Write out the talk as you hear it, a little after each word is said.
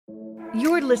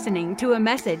You're listening to a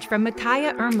message from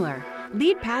Micaiah Ermler,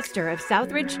 lead pastor of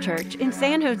Southridge Church in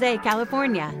San Jose,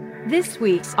 California. This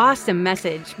week's awesome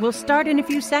message will start in a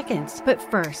few seconds, but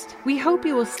first, we hope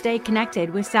you will stay connected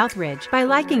with Southridge by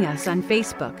liking us on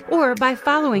Facebook or by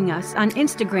following us on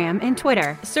Instagram and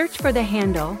Twitter. Search for the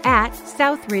handle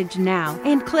 @Southridge Now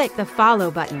and click the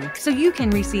follow button so you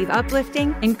can receive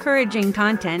uplifting, encouraging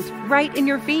content right in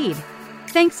your feed.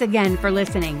 Thanks again for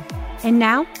listening. And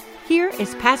now, here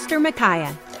is Pastor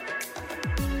Micaiah.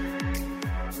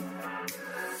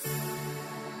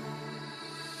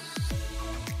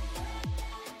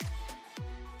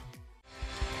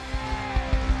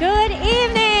 Good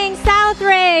evening,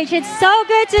 Southridge. It's so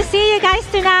good to see you guys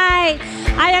tonight.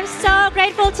 I am so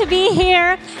grateful to be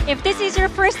here. If this is your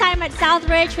first time at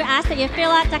Southridge, we ask that you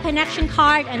fill out the connection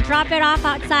card and drop it off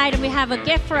outside, and we have a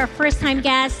gift for our first-time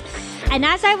guests. And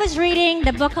as I was reading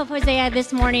the book of Hosea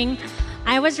this morning,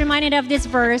 I was reminded of this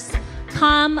verse,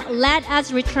 "Come, let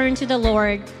us return to the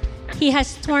Lord. He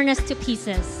has torn us to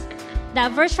pieces."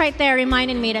 That verse right there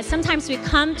reminded me that sometimes we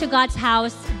come to God's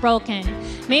house broken.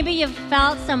 Maybe you've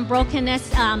felt some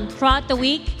brokenness throughout the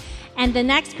week. And the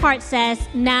next part says,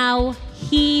 now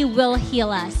He will heal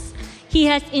us. He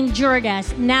has endured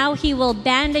us. Now He will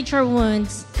bandage our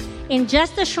wounds. In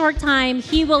just a short time,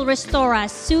 He will restore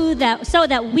us so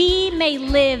that we may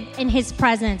live in His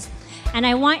presence. And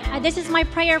this is my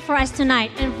prayer for us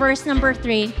tonight in verse number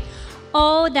 3.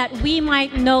 Oh, that we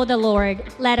might know the Lord.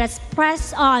 Let us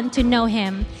press on to know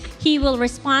Him. He will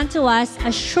respond to us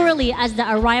as surely as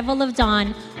the arrival of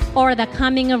dawn or the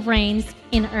coming of rains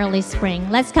in early spring.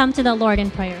 Let's come to the Lord in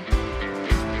prayer.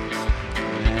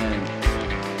 Amen.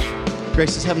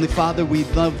 Gracious Heavenly Father, we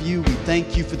love You. We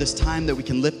thank You for this time that we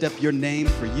can lift up Your name,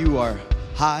 for You are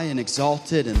high and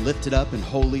exalted and lifted up and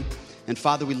holy. And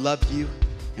Father, we love You.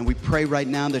 And we pray right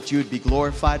now that You would be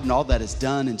glorified in all that is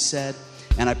done and said.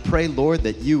 And I pray, Lord,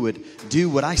 that You would do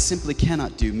what I simply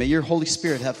cannot do. May Your Holy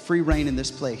Spirit have free reign in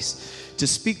this place to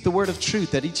speak the word of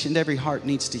truth that each and every heart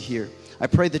needs to hear. I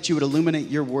pray that You would illuminate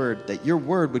Your word, that Your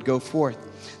word would go forth,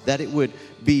 that it would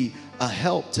be a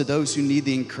help to those who need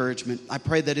the encouragement. I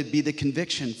pray that it be the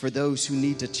conviction for those who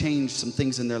need to change some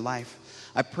things in their life.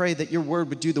 I pray that Your word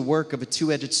would do the work of a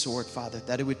two-edged sword, Father,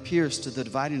 that it would pierce to the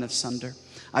dividing asunder.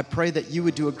 I pray that You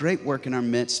would do a great work in our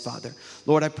midst, Father.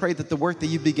 Lord, I pray that the work that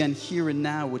You began here and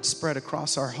now would spread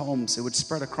across our homes. It would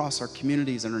spread across our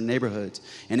communities and our neighborhoods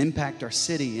and impact our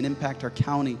city and impact our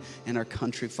county and our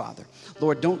country, Father.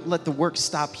 Lord, don't let the work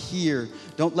stop here.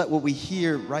 Don't let what we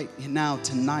hear right now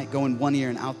tonight go in one ear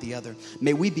and out the other.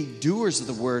 May we be doers of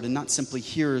the word and not simply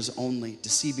hearers only,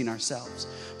 deceiving ourselves.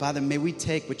 Father, may we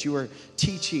take what You are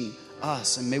teaching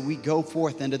us, and may we go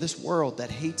forth into this world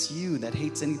that hates You, that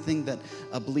hates anything that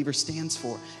a believer stands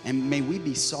for. And may we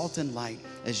be salt and light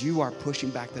as You are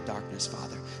pushing back the darkness,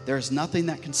 Father. There is nothing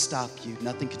that can stop You.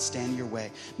 Nothing can stand in Your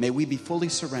way. May we be fully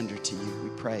surrendered to You, we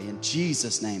pray in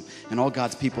Jesus' name. And all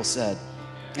God's people said,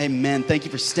 amen. Thank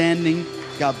you for standing.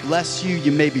 God bless you.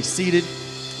 You may be seated.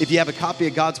 If you have a copy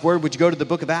of God's word, would you go to the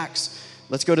book of Acts?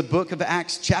 Let's go to the book of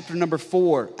Acts, chapter number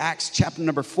 4. Acts, chapter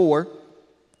number 4.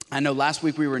 I know last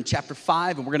week we were in chapter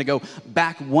 5, and we're going to go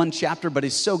back one chapter, but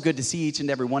it's so good to see each and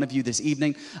every one of you this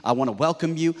evening. I want to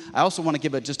welcome you. I also want to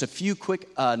give just a few quick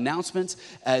announcements,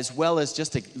 as well as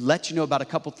just to let you know about a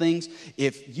couple things.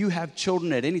 If you have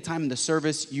children at any time in the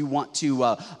service, you want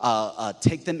to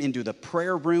take them into the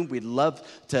prayer room, we'd love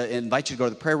to invite you to go to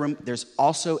the prayer room. There's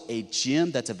also a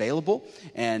gym that's available,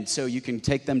 and so you can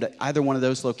take them to either one of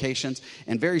those locations.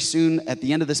 And very soon, at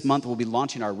the end of this month, we'll be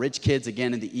launching our Rich Kids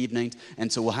again in the evenings,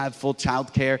 and so we'll have full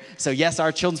child care. So yes,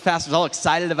 our children's pastor's all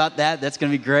excited about that. That's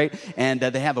going to be great. And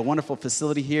they have a wonderful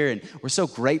facility here. And we're so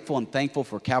grateful and thankful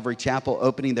for Calvary Chapel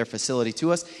opening their facility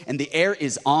to us. And the air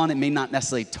is on. It may not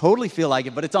necessarily totally feel like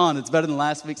it, but it's on. It's better than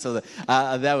last week. So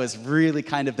that was really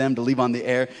kind of them to leave on the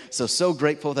air. So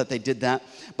grateful that they did that.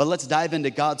 But let's dive into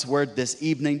God's word this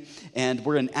evening. And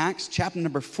we're in Acts chapter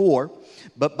number 4.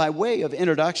 But by way of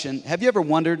introduction, have you ever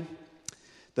wondered,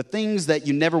 the things that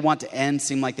you never want to end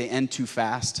seem like they end too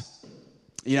fast?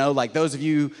 You know, like those of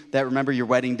you that remember your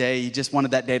wedding day, you just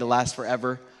wanted that day to last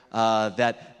forever.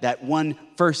 That one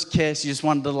first kiss, you just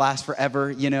wanted to last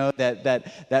forever. You know,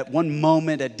 that one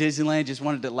moment at Disneyland, you just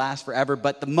wanted to last forever.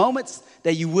 But the moments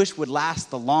that you wish would last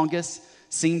the longest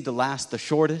seem to last the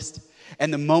shortest.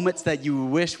 And the moments that you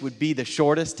wish would be the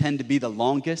shortest tend to be the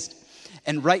longest.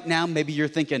 And right now, maybe you're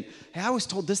thinking, hey, I was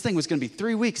told this thing was going to be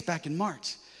 3 weeks back in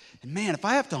March. And man, if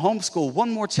I have to homeschool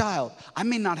one more child, I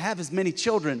may not have as many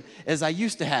children as I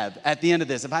used to have at the end of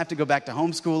this. If I have to go back to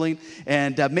homeschooling,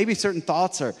 and maybe certain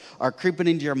thoughts are creeping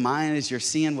into your mind as you're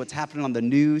seeing what's happening on the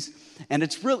news. And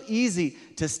it's real easy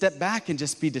to step back and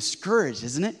just be discouraged,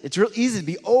 isn't it? It's real easy to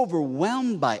be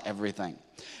overwhelmed by everything.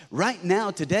 Right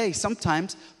now, today,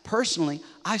 sometimes, personally,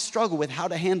 I struggle with how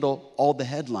to handle all the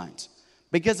headlines.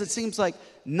 Because it seems like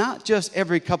not just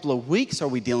every couple of weeks are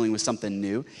we dealing with something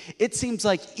new. It seems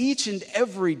like each and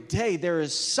every day there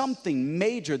is something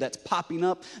major that's popping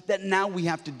up that now we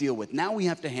have to deal with. Now we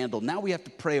have to handle. Now we have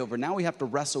to pray over. Now we have to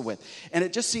wrestle with. And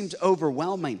it just seems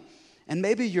overwhelming. And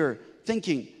maybe you're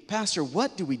thinking, Pastor,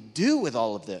 what do we do with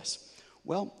all of this?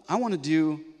 Well, I want to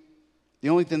do the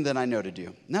only thing that I know to do.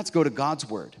 And that's go to God's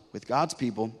Word with God's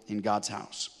people in God's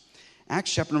house.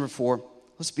 Acts chapter number 4.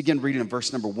 Let's begin reading in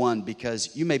verse number 1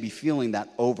 because you may be feeling that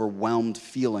overwhelmed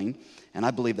feeling, and I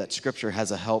believe that Scripture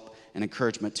has a help and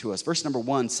encouragement to us. Verse number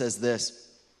 1 says this,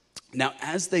 "Now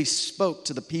as they spoke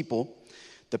to the people,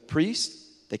 the priest,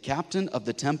 the captain of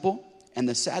the temple, and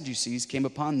the Sadducees came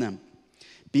upon them,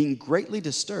 being greatly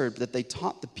disturbed that they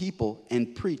taught the people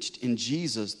and preached in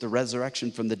Jesus the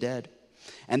resurrection from the dead.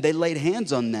 And they laid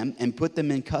hands on them and put them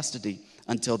in custody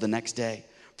until the next day,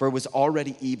 for it was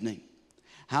already evening.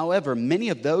 However, many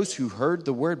of those who heard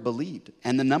the word believed,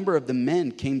 and the number of the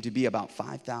men came to be about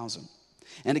 5,000.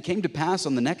 And it came to pass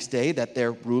on the next day that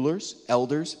their rulers,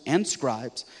 elders, and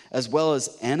scribes, as well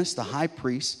as Annas the high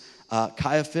priest,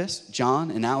 Caiaphas, John,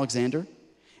 and Alexander,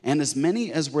 and as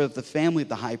many as were of the family of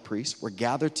the high priest, were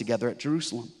gathered together at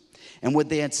Jerusalem. And when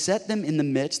they had set them in the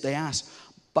midst, they asked,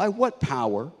 'By what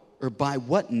power or by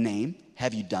what name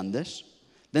have you done this?'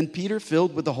 Then Peter,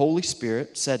 filled with the Holy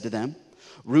Spirit, said to them,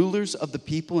 'Rulers of the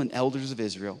people and elders of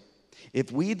Israel,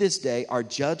 if we this day are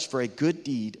judged for a good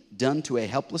deed done to a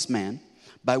helpless man,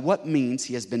 by what means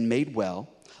he has been made well,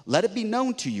 let it be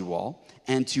known to you all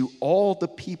and to all the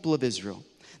people of Israel,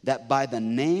 that by the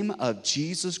name of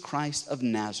Jesus Christ of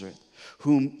Nazareth,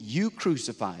 whom you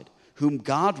crucified, whom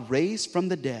God raised from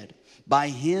the dead, by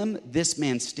him this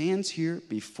man stands here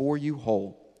before you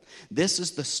whole. This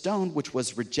is the stone which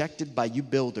was rejected by you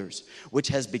builders, which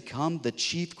has become the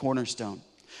chief cornerstone.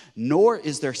 Nor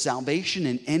is there salvation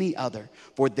in any other,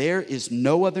 for there is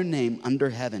no other name under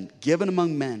heaven given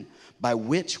among men by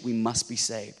which we must be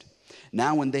saved.'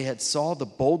 Now when they had saw the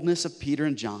boldness of Peter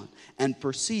and John and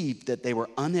perceived that they were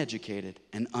uneducated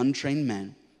and untrained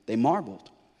men, they marveled,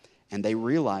 and they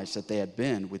realized that they had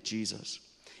been with Jesus.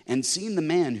 And seeing the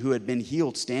man who had been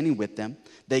healed standing with them,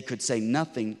 they could say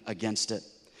nothing against it.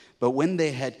 But when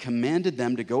they had commanded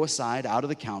them to go aside out of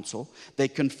the council, they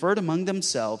conferred among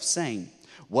themselves, saying,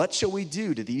 'What shall we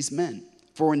do to these men?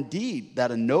 For indeed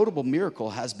that a notable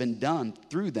miracle has been done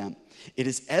through them. It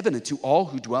is evident to all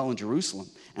who dwell in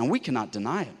Jerusalem, and we cannot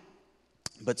deny it.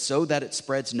 But so that it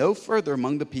spreads no further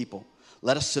among the people,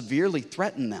 let us severely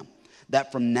threaten them,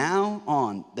 that from now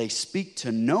on they speak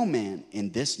to no man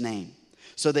in this name.'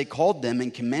 So they called them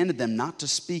and commanded them not to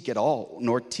speak at all,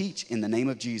 nor teach in the name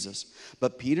of Jesus.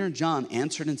 But Peter and John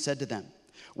answered and said to them,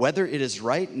 'Whether it is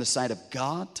right in the sight of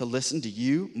God to listen to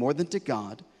you more than to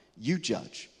God, you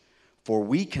judge. For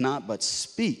we cannot but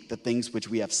speak the things which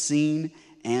we have seen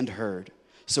and heard.'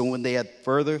 So when they had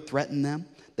further threatened them,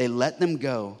 they let them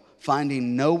go,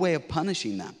 finding no way of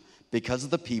punishing them because of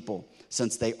the people,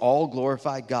 since they all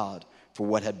glorified God for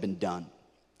what had been done."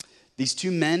 These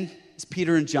two men is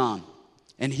Peter and John.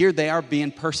 And here they are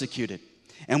being persecuted.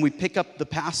 And we pick up the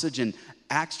passage in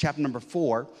Acts chapter number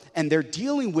 4, and they're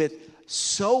dealing with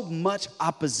so much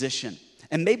opposition.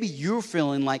 And maybe you're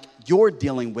feeling like you're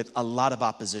dealing with a lot of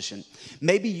opposition.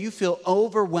 Maybe you feel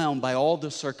overwhelmed by all the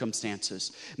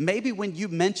circumstances. Maybe when you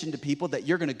mention to people that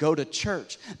you're going to go to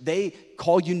church, they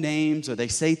call you names or they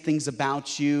say things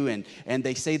about you and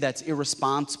they say that's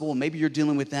irresponsible. Maybe you're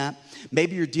dealing with that.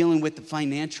 Maybe you're dealing with the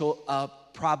financial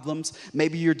problems.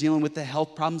 Maybe you're dealing with the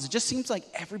health problems. It just seems like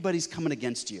everybody's coming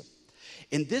against you.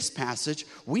 In this passage,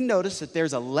 we notice that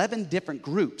there's 11 different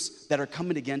groups that are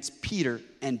coming against Peter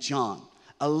and John.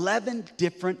 11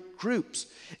 different groups.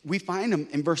 We find them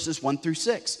in verses 1 through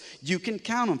 6. You can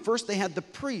count them. First, they had the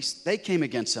priests. They came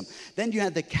against them. Then you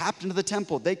had the captain of the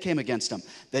temple. They came against them.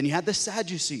 Then you had the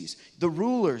Sadducees, the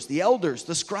rulers, the elders,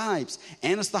 the scribes,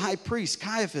 Annas the high priest,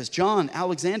 Caiaphas, John,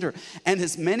 Alexander, and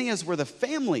as many as were the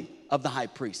family of the high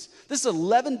priest. This is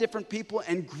 11 different people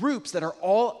and groups that are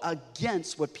all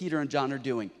against what Peter and John are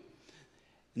doing.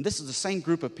 And this is the same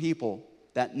group of people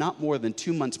that not more than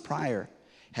 2 months prior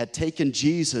had taken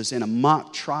Jesus in a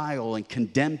mock trial and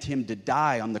condemned him to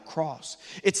die on the cross.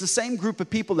 It's the same group of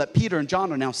people that Peter and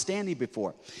John are now standing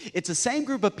before. It's the same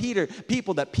group of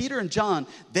people that Peter and John,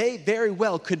 they very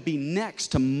well could be next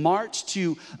to march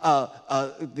to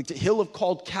the hill of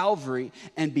called Calvary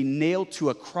and be nailed to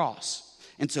a cross.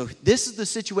 And so this is the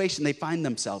situation they find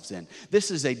themselves in.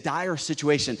 This is a dire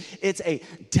situation. It's a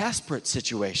desperate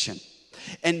situation.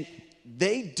 And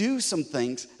they do some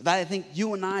things that I think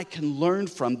you and I can learn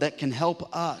from that can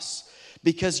help us.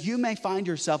 Because you may find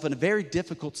yourself in a very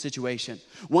difficult situation,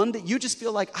 one that you just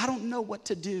feel like, I don't know what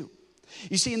to do.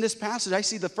 You see, in this passage, I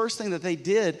see the first thing that they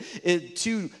did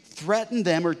to threaten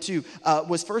them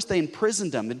was first they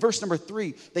imprisoned them. In verse number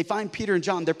 3, they find Peter and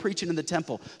John, they're preaching in the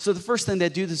temple. So the first thing they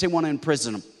do is they want to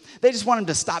imprison them. They just want them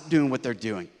to stop doing what they're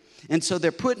doing. And so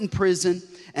they're put in prison,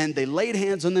 and they laid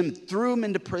hands on them and threw them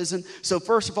into prison. So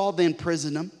first of all, they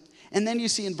imprisoned them. And then you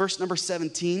see in verse number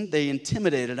 17, they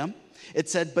intimidated them. It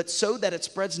said, but so that it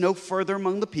spreads no further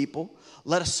among the people,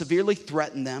 let us severely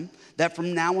threaten them, that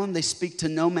from now on they speak to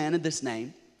no man in this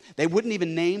name. They wouldn't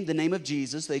even name the name of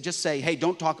Jesus. They just say, hey,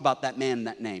 don't talk about that man in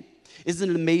that name. Isn't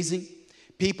it amazing?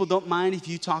 People don't mind if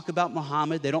you talk about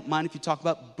Muhammad. They don't mind if you talk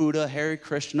about Buddha, Hare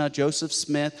Krishna, Joseph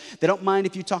Smith. They don't mind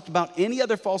if you talked about any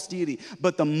other false deity.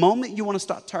 But the moment you want to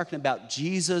start talking about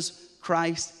Jesus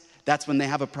Christ, that's when they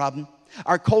have a problem.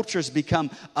 Our cultures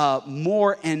become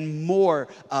more and more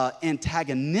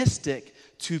antagonistic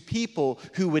to people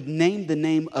who would name the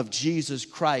name of Jesus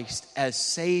Christ as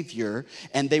Savior,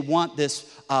 and they want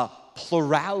this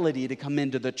plurality to come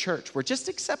into the church where just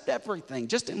accept everything,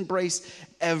 just embrace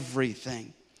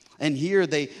everything. And here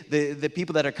the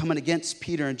people that are coming against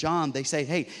Peter and John, they say,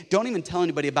 hey, don't even tell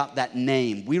anybody about that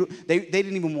name. They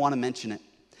didn't even want to mention it.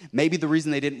 Maybe the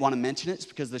reason they didn't want to mention it is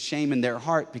because of the shame in their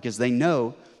heart, because they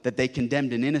know that they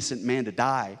condemned an innocent man to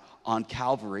die on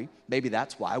Calvary. Maybe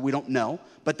that's why. We don't know.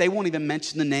 But they won't even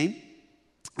mention the name.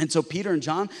 And so Peter and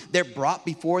John, they're brought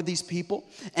before these people.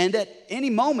 And at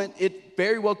any moment, it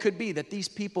very well could be that these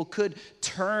people could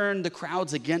turn the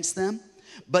crowds against them.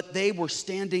 But they were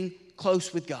standing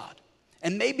close with God.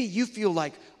 And maybe you feel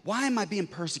like, why am I being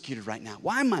persecuted right now?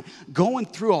 Why am I going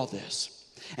through all this?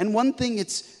 And one thing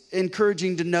it's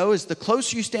encouraging to know is the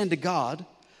closer you stand to God,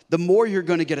 the more you're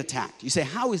going to get attacked. You say,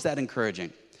 how is that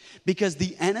encouraging? Because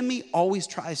the enemy always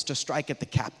tries to strike at the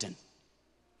captain.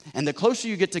 And the closer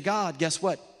you get to God, guess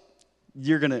what?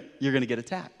 You're gonna get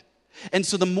attacked. And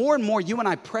so the more and more you and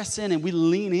I press in and we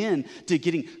lean in to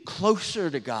getting closer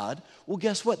to God, well,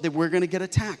 guess what? That we're going to get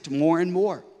attacked more and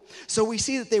more. So we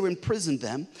see that they imprisoned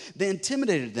them. They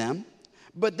intimidated them.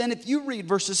 But then if you read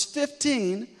verses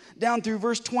 15 down through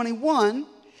verse 21,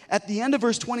 at the end of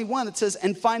verse 21, it says,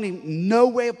 and finding no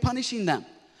way of punishing them.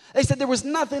 They said there was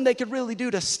nothing they could really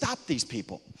do to stop these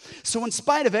people. So in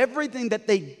spite of everything that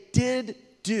they did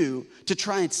do to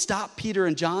try and stop Peter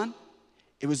and John,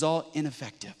 it was all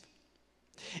ineffective.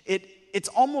 It's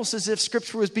almost as if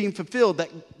Scripture was being fulfilled that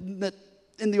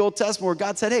in the Old Testament where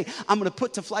God said, hey, I'm going to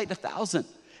put to flight 1,000.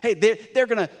 Hey, they're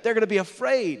gonna be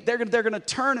afraid. They're gonna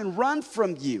turn and run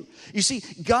from you. You see,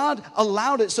 God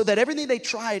allowed it so that everything they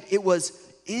tried, it was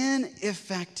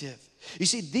ineffective. You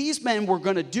see, these men were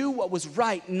going to do what was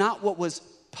right, not what was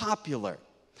popular.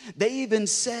 They even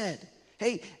said,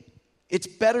 hey, it's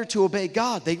better to obey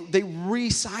God. They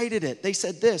recited it. They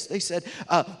said this. They said,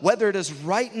 whether it is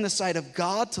right in the sight of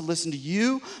God to listen to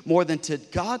you more than to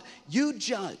God, you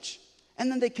judge.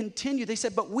 And then they continue. They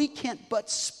said, but we can't but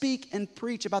speak and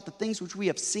preach about the things which we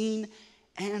have seen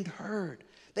and heard.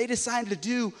 They decided to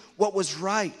do what was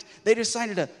right. They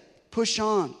decided to push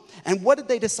on. And what did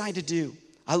they decide to do?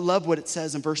 I love what it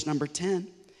says in verse number 10.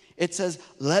 It says,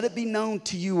 let it be known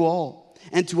to you all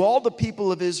and to all the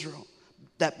people of Israel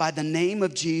that by the name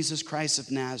of Jesus Christ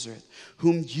of Nazareth,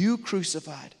 whom you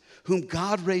crucified, whom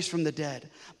God raised from the dead,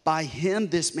 by him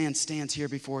this man stands here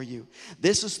before you.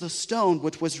 This is the stone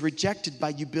which was rejected by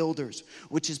you builders,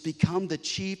 which has become the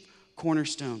chief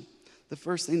cornerstone. The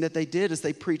first thing that they did is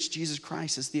they preached Jesus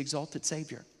Christ as the exalted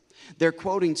Savior. They're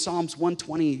quoting Psalms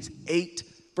 128,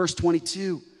 verse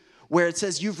 22, where it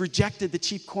says, you've rejected the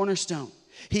chief cornerstone.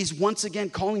 He's once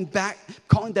again calling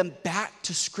them back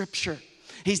to Scripture.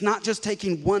 He's not just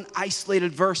taking one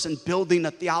isolated verse and building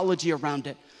a theology around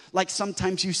it, like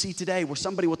sometimes you see today, where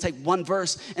somebody will take one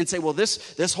verse and say, well,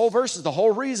 this whole verse is the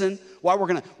whole reason why we're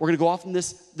gonna go off in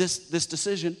this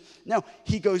decision. No,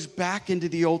 he goes back into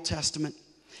the Old Testament.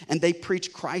 And they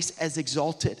preach Christ as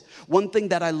exalted. One thing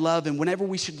that I love, and whenever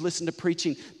we should listen to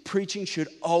preaching should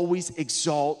always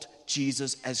exalt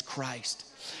Jesus as Christ.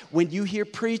 When you hear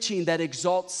preaching that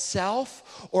exalts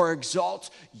self or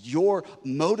exalts your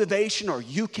motivation or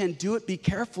you can do it, be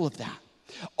careful of that.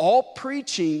 All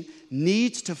preaching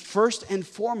needs to first and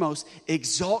foremost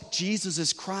exalt Jesus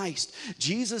as Christ,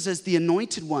 Jesus as the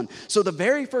anointed one. So the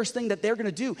very first thing that they're going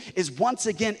to do is once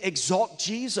again exalt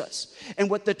Jesus. And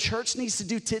what the church needs to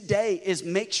do today is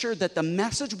make sure that the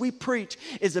message we preach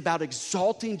is about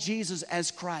exalting Jesus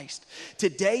as Christ.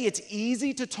 Today, it's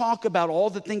easy to talk about all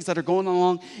the things that are going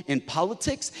on in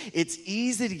politics. It's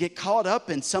easy to get caught up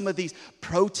in some of these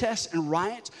protests and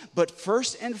riots. But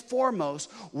first and foremost,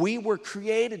 we were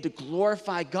created to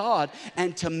glorify God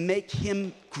and to make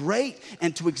him great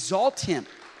and to exalt him.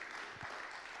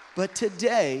 But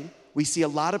today, we see a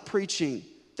lot of preaching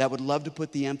that would love to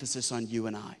put the emphasis on you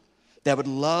and I, that would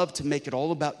love to make it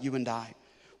all about you and I,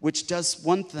 which does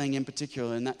one thing in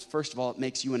particular, and that's, first of all, it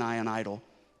makes you and I an idol,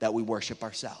 that we worship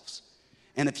ourselves.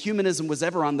 And if humanism was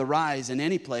ever on the rise in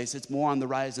any place, it's more on the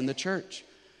rise in the church.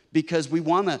 Because we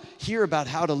want to hear about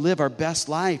how to live our best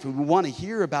life. And we want to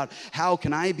hear about how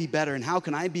can I be better and how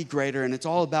can I be greater. And it's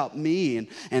all about me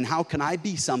and how can I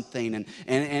be something.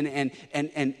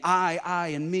 And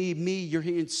I and me. You're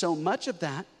hearing so much of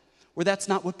that where that's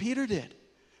not what Peter did.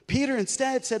 Peter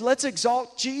instead said, let's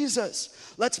exalt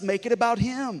Jesus. Let's make it about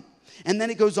him. And then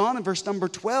he goes on in verse number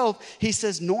 12. He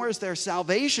says, nor is there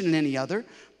salvation in any other,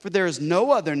 for there is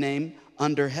no other name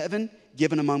under heaven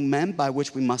given among men by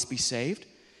which we must be saved.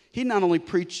 He not only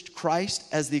preached Christ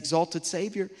as the exalted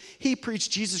Savior, he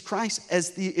preached Jesus Christ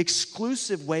as the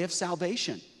exclusive way of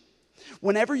salvation.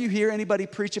 Whenever you hear anybody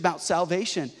preach about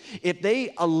salvation, if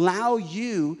they allow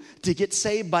you to get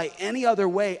saved by any other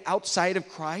way outside of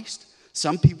Christ,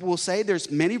 some people will say there's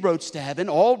many roads to heaven,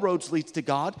 all roads lead to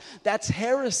God. That's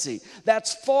heresy.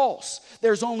 That's false.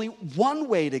 There's only one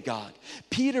way to God.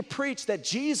 Peter preached that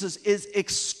Jesus is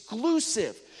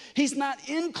exclusive. He's not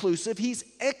inclusive, he's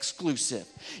exclusive.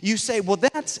 You say, well,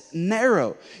 that's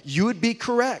narrow. You would be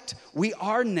correct. We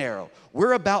are narrow.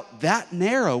 We're about that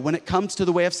narrow when it comes to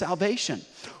the way of salvation.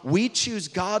 We choose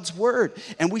God's word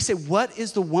and we say, what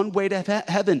is the one way to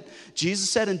heaven? Jesus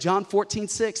said in John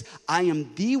 14:6, I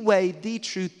am the way, the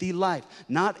truth, the life.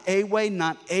 Not a way,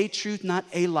 not a truth, not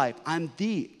a life. I'm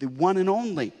the one and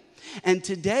only. And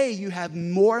today you have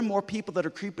more and more people that are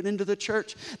creeping into the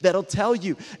church that'll tell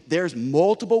you there's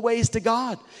multiple ways to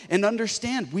God. And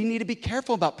understand, we need to be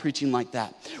careful about preaching like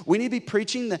that. We need to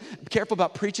be careful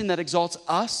about preaching that exalts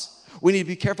us. We need to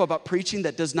be careful about preaching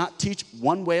that does not teach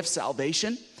one way of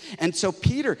salvation. And so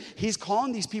Peter, he's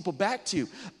calling these people back to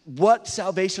what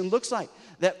salvation looks like.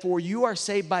 That for you are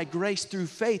saved by grace through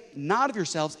faith, not of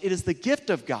yourselves. It is the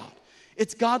gift of God.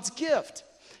 It's God's gift.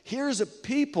 Here's a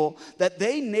people that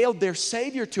they nailed their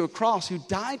Savior to a cross who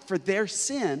died for their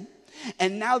sin,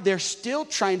 and now they're still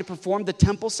trying to perform the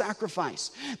temple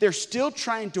sacrifice. They're still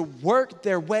trying to work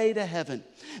their way to heaven.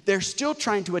 They're still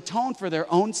trying to atone for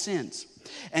their own sins.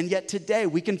 And yet today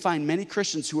we can find many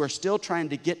Christians who are still trying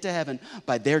to get to heaven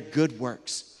by their good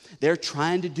works. They're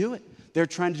trying to do it. They're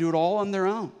trying to do it all on their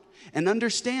own. And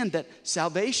understand that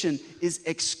salvation is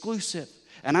exclusive.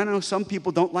 And I know some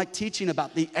people don't like teaching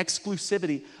about the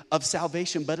exclusivity of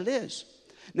salvation, but it is.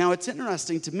 Now, it's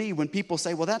interesting to me when people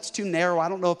say, well, that's too narrow. I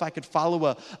don't know if I could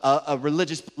follow a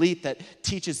religious belief that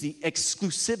teaches the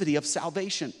exclusivity of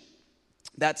salvation.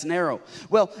 That's narrow.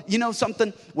 Well, you know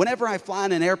something? Whenever I fly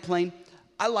in an airplane,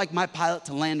 I like my pilot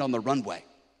to land on the runway.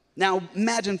 Now,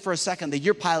 imagine for a second that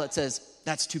your pilot says,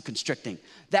 that's too constricting.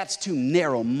 That's too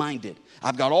narrow-minded.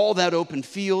 I've got all that open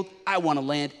field. I want to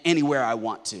land anywhere I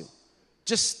want to.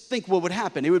 Just think what would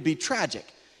happen. It would be tragic.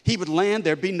 He would land,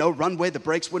 there'd be no runway, the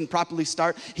brakes wouldn't properly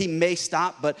start. He may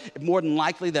stop, but more than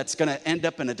likely that's going to end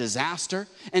up in a disaster.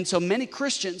 And so many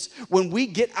Christians, when we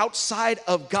get outside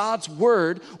of God's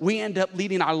word, we end up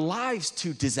leading our lives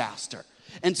to disaster.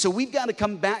 And so we've got to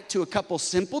come back to a couple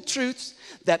simple truths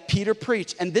that Peter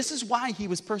preached. And this is why he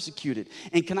was persecuted.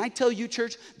 And can I tell you,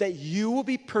 church, that you will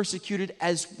be persecuted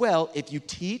as well if you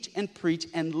teach and preach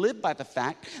and live by the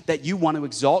fact that you want to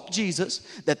exalt Jesus,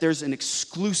 that there's an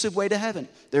exclusive way to heaven.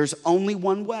 There's only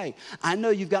one way. I know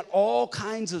you've got all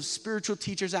kinds of spiritual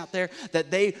teachers out there that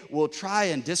they will try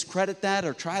and discredit that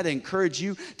or try to encourage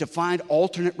you to find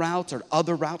alternate routes or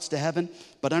other routes to heaven.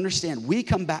 But understand, we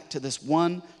come back to this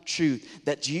one truth,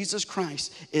 that Jesus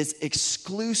Christ is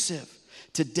exclusive.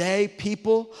 Today,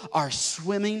 people are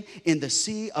swimming in the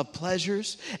sea of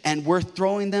pleasures, and we're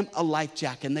throwing them a life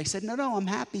jacket. And they said, no, I'm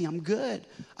happy, I'm good.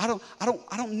 I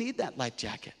don't need that life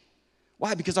jacket.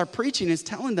 Why? Because our preaching is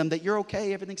telling them that you're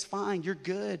okay, everything's fine, you're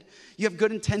good. You have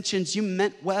good intentions, you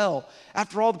meant well.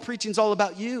 After all, the preaching's all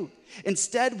about you.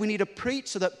 Instead, we need to preach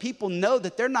so that people know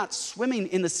that they're not swimming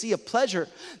in the sea of pleasure.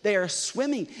 They are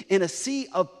swimming in a sea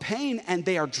of pain and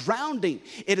they are drowning.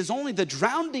 It is only the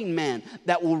drowning man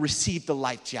that will receive the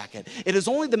life jacket. It is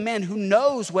only the man who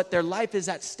knows what their life is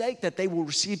at stake that they will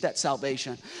receive that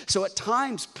salvation. So at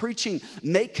times, preaching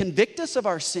may convict us of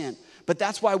our sin, but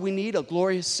that's why we need a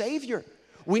glorious Savior.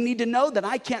 We need to know that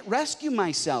I can't rescue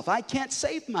myself. I can't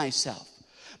save myself.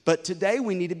 But today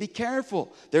we need to be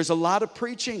careful. There's a lot of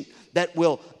preaching that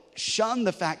will shun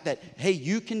the fact that, hey,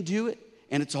 you can do it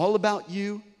and it's all about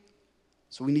you.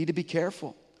 So we need to be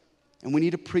careful and we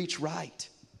need to preach right.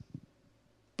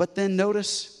 But then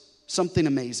notice something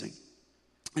amazing.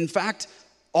 In fact,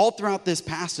 all throughout this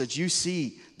passage, you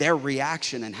see their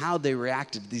reaction and how they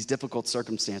reacted to these difficult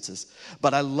circumstances.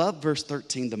 But I love verse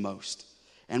 13 the most.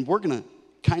 And we're going to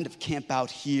kind of camp out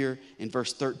here in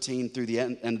verse 13 through the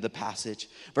end of the passage.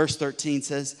 Verse 13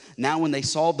 says, "Now when they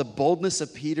saw the boldness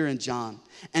of Peter and John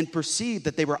and perceived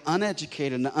that they were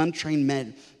uneducated and untrained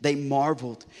men, they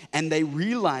marveled and they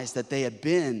realized that they had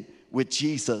been with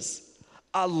Jesus."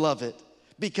 I love it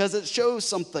because it shows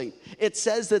something. It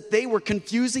says that they were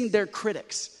confusing their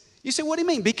critics. You say, what do you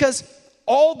mean? Because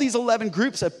all these 11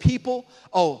 groups of people,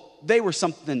 they were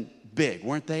something big,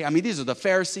 weren't they? I mean, these are the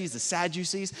Pharisees, the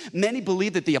Sadducees. Many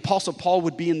believed that the Apostle Paul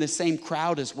would be in this same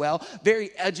crowd as well.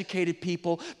 Very educated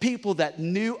people, people that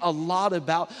knew a lot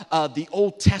about the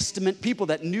Old Testament, people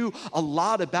that knew a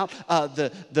lot about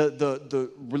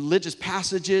the religious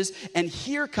passages. And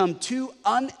here come two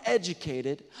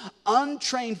uneducated,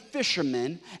 untrained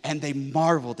fishermen, and they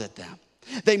marveled at them.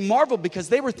 They marveled because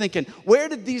they were thinking, where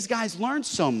did these guys learn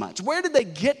so much? Where did they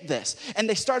get this? And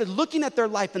they started looking at their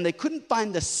life and they couldn't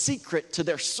find the secret to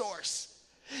their source.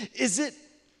 Is it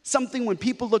something when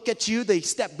people look at you, they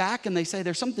step back and they say,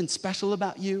 there's something special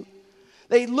about you?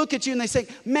 They look at you and they say,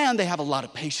 man, they have a lot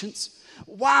of patience.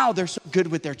 Wow, they're so good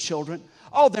with their children.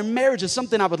 Oh, their marriage is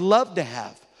something I would love to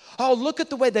have. Oh, look at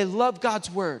the way they love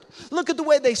God's word. Look at the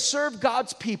way they serve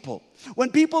God's people.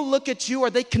 When people look at you, are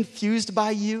they confused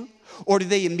by you? Or do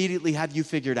they immediately have you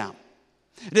figured out?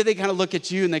 Do they kind of look at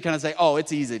you and they kind of say, oh,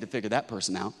 it's easy to figure that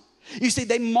person out? You see,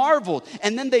 they marveled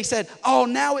and then they said, oh,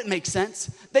 now it makes sense.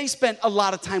 They spent a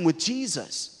lot of time with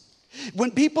Jesus.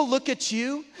 When people look at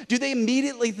you, do they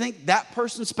immediately think that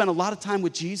person spent a lot of time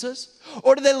with Jesus?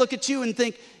 Or do they look at you and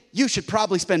think, you should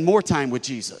probably spend more time with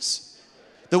Jesus?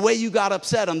 The way you got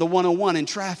upset on the 101 in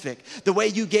traffic, the way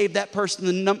you gave that person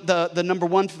the number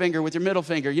one finger with your middle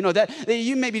finger, you know, that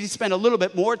you maybe spend a little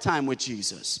bit more time with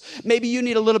Jesus. Maybe you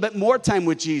need a little bit more time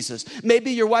with Jesus.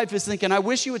 Maybe your wife is thinking, I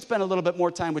wish you would spend a little bit more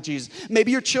time with Jesus.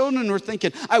 Maybe your children were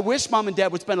thinking, I wish mom and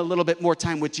dad would spend a little bit more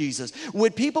time with Jesus.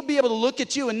 Would people be able to look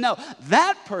at you and know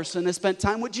that person has spent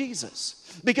time with Jesus?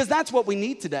 Because that's what we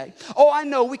need today. Oh, I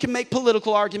know we can make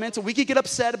political arguments and we can get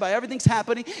upset about everything's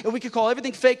happening and we can call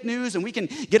everything fake news and we can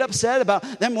get upset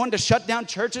about them wanting to shut down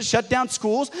churches, shut down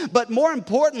schools. But more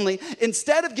importantly,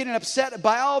 instead of getting upset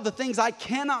by all the things I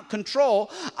cannot control,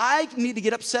 I need to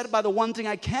get upset by the one thing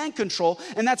I can control,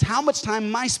 and that's how much time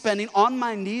am I spending on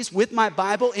my knees with my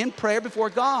Bible in prayer before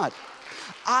God.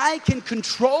 I can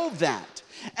control that.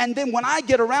 And then when I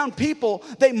get around people,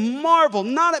 they marvel,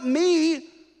 not at me.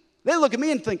 They look at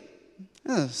me and think,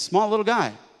 small little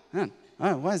guy. Man,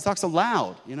 why does he talk so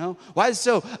loud, you know? Why is he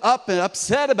so up and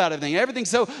upset about everything?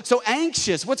 Everything's so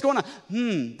anxious. What's going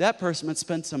on? That person must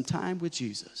spend some time with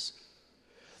Jesus.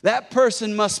 That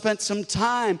person must spend some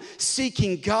time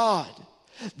seeking God.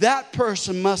 That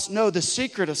person must know the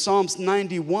secret of Psalms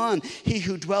 91. He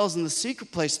who dwells in the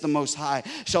secret place of the Most High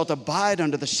shall abide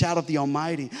under the shadow of the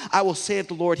Almighty. I will say of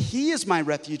the Lord, He is my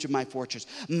refuge and my fortress.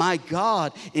 My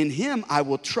God, in Him I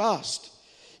will trust.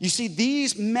 You see,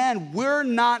 these men were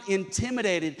not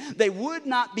intimidated. They would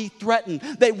not be threatened.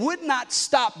 They would not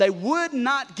stop. They would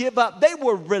not give up. They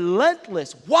were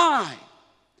relentless. Why?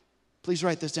 Please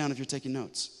write this down if you're taking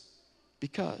notes.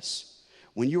 Because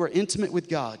when you are intimate with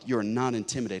God, you are not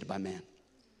intimidated by man.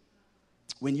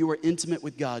 When you are intimate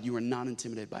with God, you are not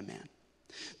intimidated by man.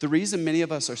 The reason many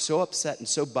of us are so upset and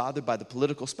so bothered by the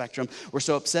political spectrum, we're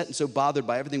so upset and so bothered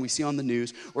by everything we see on the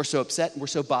news, we're so upset and we're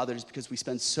so bothered is because we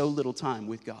spend so little time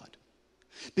with God.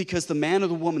 Because the man or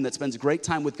the woman that spends great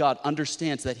time with God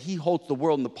understands that he holds the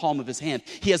world in the palm of his hand.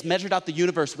 He has measured out the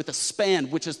universe with a span,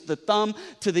 which is the thumb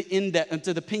to the index and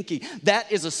to the pinky.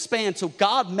 That is a span. So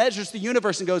God measures the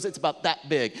universe and goes, it's about that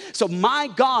big. So my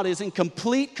God is in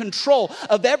complete control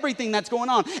of everything that's going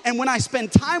on. And when I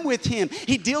spend time with him,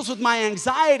 he deals with my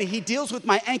anxiety. He deals with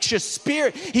my anxious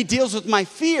spirit. He deals with my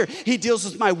fear. He deals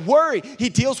with my worry. He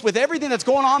deals with everything that's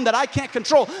going on that I can't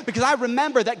control. Because I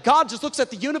remember that God just looks at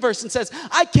the universe and says,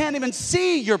 I can't even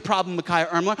see your problem, Micaiah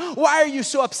Ermler. Why are you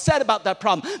so upset about that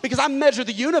problem? Because I measure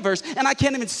the universe and I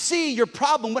can't even see your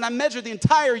problem when I measure the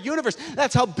entire universe.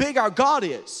 That's how big our God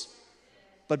is.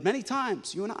 But many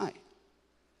times, you and I,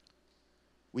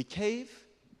 we cave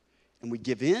and we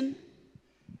give in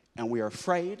and we are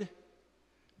afraid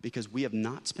because we have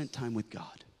not spent time with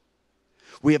God.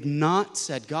 We have not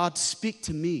said, God, speak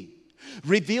to me.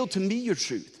 Reveal to me your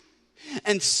truth.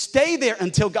 And stay there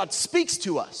until God speaks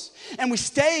to us. And we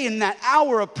stay in that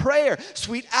hour of prayer,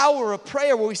 sweet hour of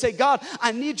prayer where we say, God,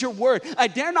 I need your word. I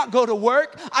dare not go to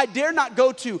work. I dare not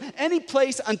go to any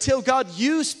place until, God,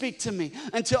 you speak to me,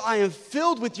 until I am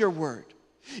filled with your word.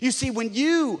 You see, when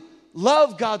you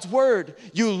love God's word,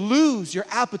 you lose your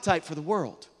appetite for the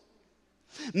world.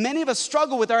 Many of us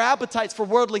struggle with our appetites for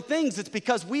worldly things. It's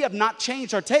because we have not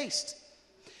changed our taste.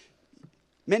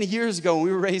 Many years ago, when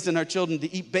we were raising our children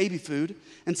to eat baby food,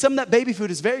 and some of that baby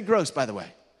food is very gross, by the way.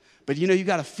 But you know, you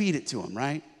got to feed it to them,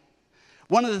 right?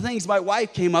 One of the things my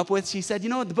wife came up with, she said, you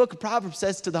know what the book of Proverbs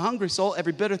says, to the hungry soul,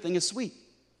 every bitter thing is sweet.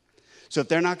 So if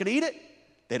they're not going to eat it,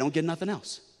 they don't get nothing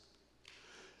else.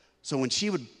 So when she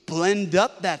would blend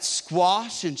up that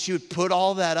squash and she would put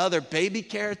all that other baby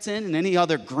carrots in and any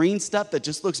other green stuff that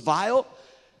just looks vile,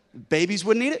 babies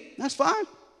wouldn't eat it. That's fine.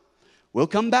 We'll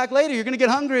come back later. You're going to get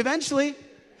hungry eventually.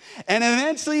 And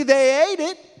eventually they ate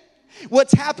it.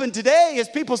 What's happened today is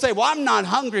people say, well, I'm not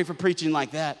hungry for preaching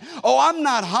like that. Oh, I'm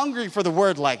not hungry for the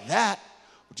word like that.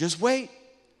 Just wait.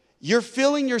 You're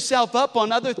filling yourself up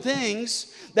on other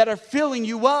things that are filling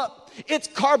you up. It's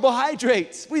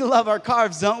carbohydrates. We love our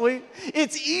carbs, don't we?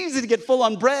 It's easy to get full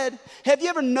on bread. Have you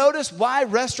ever noticed why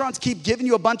restaurants keep giving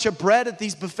you a bunch of bread at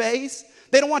these buffets?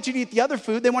 They don't want you to eat the other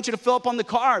food. They want you to fill up on the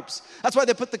carbs. That's why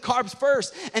they put the carbs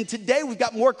first. And today we've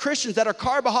got more Christians that are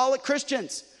carbaholic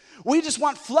Christians. We just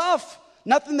want fluff,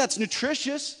 nothing that's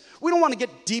nutritious. We don't want to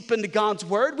get deep into God's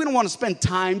word. We don't want to spend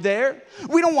time there.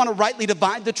 We don't want to rightly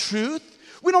divide the truth.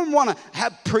 We don't want to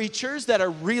have preachers that are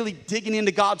really digging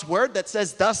into God's word that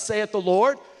says, thus saith the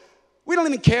Lord. We don't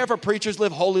even care if our preachers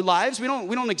live holy lives. We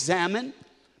don't examine.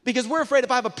 Because we're afraid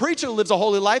if I have a preacher who lives a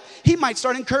holy life, he might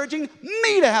start encouraging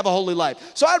me to have a holy life.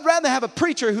 So I'd rather have a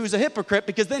preacher who's a hypocrite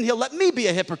because then he'll let me be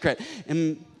a hypocrite.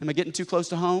 Am I getting too close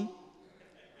to home?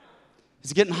 Is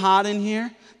it getting hot in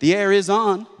here? The air is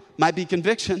on. Might be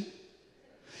conviction.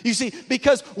 You see,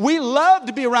 because we love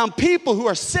to be around people who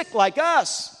are sick like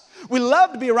us. We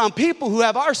love to be around people who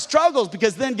have our struggles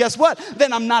because then guess what?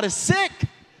 Then I'm not as sick.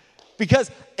 Because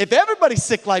if everybody's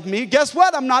sick like me, guess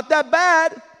what? I'm not that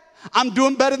bad. I'm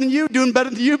doing better than you, doing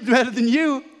better than you, better than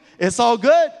you. It's all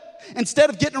good. Instead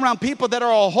of getting around people that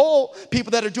are all whole, people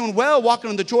that are doing well,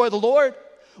 walking in the joy of the Lord,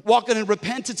 walking in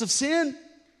repentance of sin.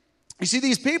 You see,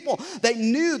 these people,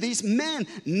 these men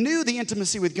knew the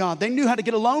intimacy with God. They knew how to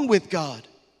get alone with God.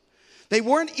 They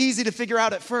weren't easy to figure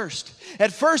out at first.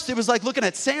 At first, it was like looking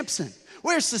at Samson.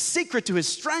 Where's the secret to his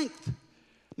strength?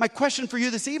 My question for you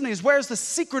this evening is, where's the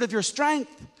secret of your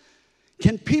strength?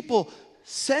 Can people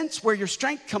sense where your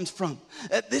strength comes from?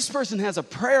 That this person has a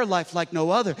prayer life like no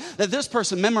other. That this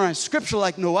person memorized scripture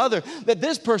like no other. That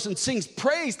this person sings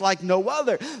praise like no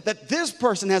other. That this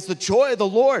person has the joy of the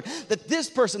Lord. That this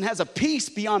person has a peace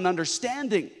beyond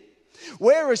understanding.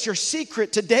 Where is your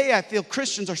secret? Today I feel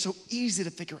Christians are so easy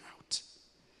to figure out.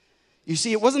 You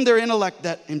see, it wasn't their intellect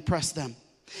that impressed them.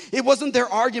 It wasn't their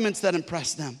arguments that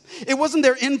impressed them. It wasn't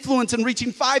their influence in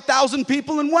reaching 5,000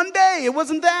 people in one day. It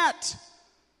wasn't that.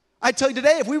 I tell you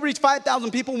today, if we reach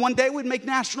 5,000 people one day, we'd make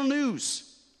national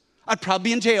news. I'd probably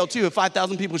be in jail too if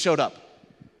 5,000 people showed up.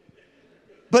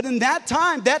 But in that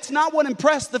time, that's not what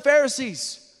impressed the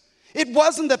Pharisees. It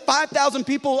wasn't that 5,000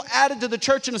 people added to the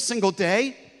church in a single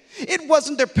day. It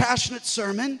wasn't their passionate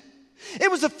sermon.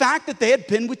 It was the fact that they had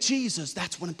been with Jesus.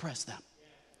 That's what impressed them.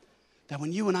 That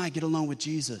when you and I get along with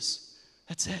Jesus,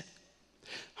 that's it.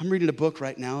 I'm reading a book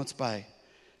right now. It's by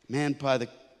a man by the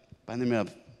name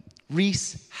of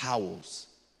Rees Howells,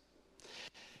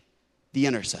 The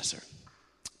Intercessor.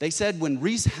 They said when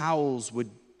Rees Howells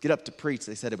would get up to preach,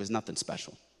 they said it was nothing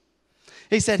special.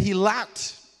 They said he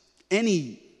lacked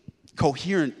any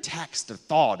coherent text or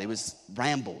thought. It was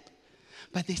rambled.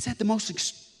 But they said the most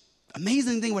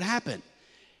amazing thing would happen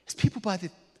is people by the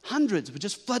Hundreds would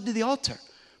just flood to the altar,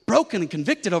 broken and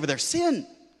convicted over their sin.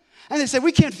 And they said,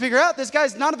 we can't figure out, this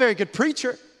guy's not a very good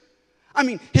preacher. I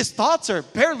mean, his thoughts are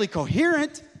barely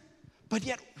coherent, but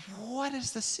yet, what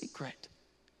is the secret?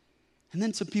 And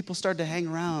then some people started to hang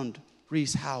around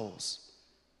Rees Howells,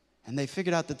 and they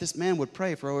figured out that this man would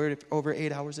pray for over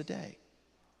 8 hours a day.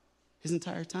 His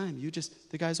entire time,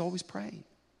 the guy's always praying.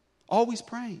 Always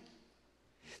praying.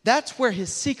 That's where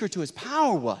his secret to his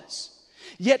power was.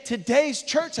 Yet today's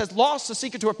church has lost the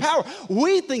secret to her power.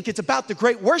 We think it's about the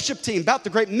great worship team, about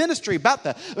the great ministry, about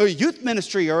the youth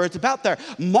ministry, or it's about their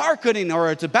marketing,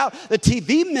 or it's about the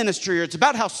TV ministry, or it's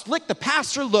about how slick the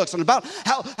pastor looks, and about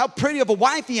how pretty of a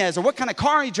wife he has, or what kind of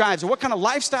car he drives, or what kind of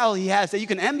lifestyle he has that you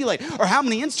can emulate, or how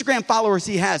many Instagram followers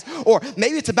he has, or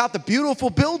maybe it's about the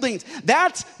beautiful buildings.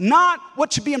 That's not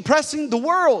what should be impressing the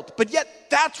world, but yet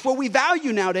that's what we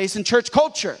value nowadays in church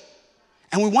culture.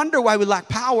 And we wonder why we lack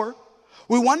power.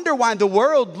 We wonder why the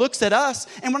world looks at us,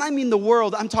 and when I mean the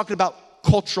world, I'm talking about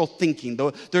cultural thinking.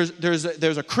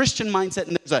 There's a Christian mindset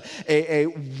and there's a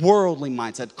worldly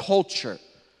mindset, culture.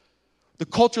 The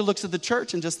culture looks at the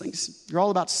church and just thinks, you're all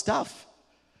about stuff.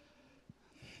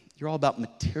 You're all about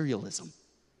materialism.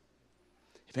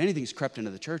 If anything's crept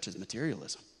into the church, it's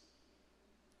materialism.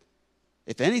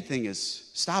 If anything has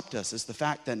stopped us, it's the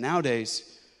fact that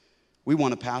nowadays we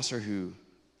want a pastor who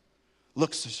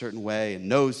looks a certain way and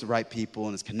knows the right people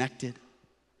and is connected,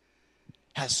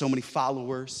 has so many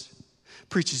followers,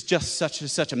 preaches just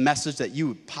such a message that you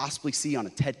would possibly see on a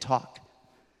TED Talk.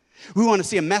 We want to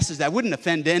see a message that wouldn't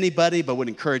offend anybody but would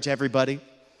encourage everybody.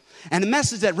 And a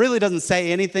message that really doesn't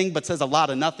say anything but says a lot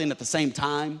of nothing at the same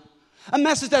time. A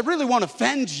message that really won't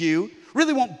offend you,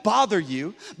 really won't bother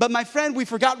you. But my friend, we've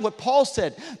forgotten what Paul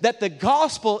said, that the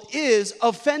gospel is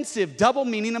offensive, double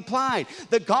meaning implied.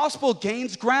 The gospel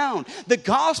gains ground. The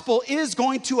gospel is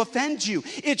going to offend you.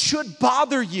 It should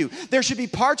bother you. There should be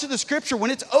parts of the scripture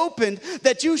when it's opened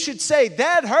that you should say,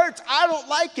 that hurts, I don't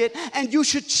like it, and you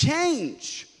should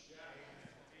change.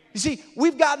 You see,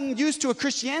 we've gotten used to a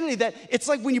Christianity that it's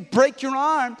like when you break your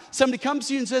arm, somebody comes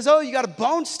to you and says, oh, you got a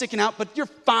bone sticking out, but you're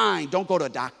fine. Don't go to a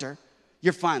doctor.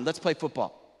 You're fine. Let's play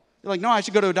football. You're like, no, I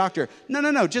should go to a doctor.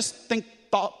 No. Just think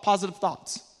positive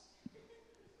thoughts.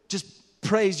 Just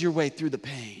praise your way through the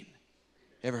pain.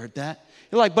 You ever heard that?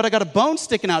 You're like, but I got a bone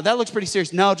sticking out. That looks pretty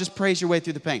serious. No, just praise your way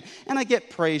through the pain. And I get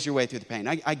praise your way through the pain.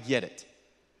 I get it.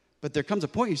 But there comes a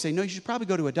point you say, no, you should probably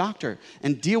go to a doctor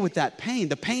and deal with that pain.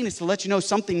 The pain is to let you know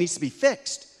something needs to be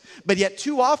fixed. But yet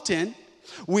too often,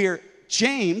 we're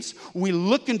James, we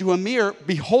look into a mirror,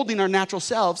 beholding our natural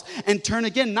selves, and turn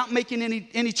again, not making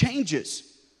any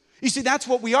changes. You see, that's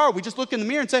what we are. We just look in the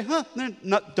mirror and say,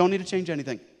 don't need to change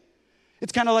anything.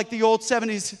 It's kind of like the old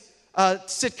 70s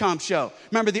sitcom show.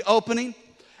 Remember the opening?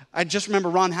 I just remember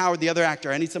Ron Howard, the other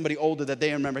actor. I need somebody older that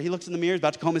they remember. He looks in the mirror, he's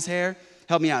about to comb his hair.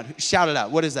 Help me out. Shout it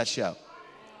out. What is that show?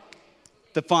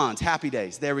 The Fonz, Happy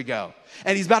Days. There we go.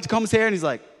 And he's about to comb his hair, and he's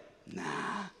like, nah.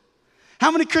 How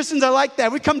many Christians are like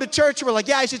that? We come to church and we're like,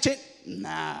 yeah, I should change.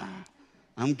 Nah,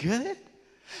 I'm good.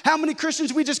 How many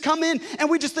Christians we just come in and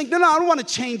we just think, no, I don't want to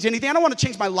change anything. I don't want to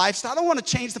change my lifestyle. I don't want to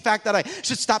change the fact that I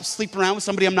should stop sleeping around with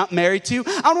somebody I'm not married to.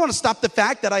 I don't want to stop the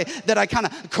fact that I kind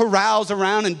of carouse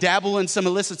around and dabble in some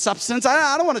illicit substance.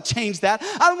 I don't want to change that.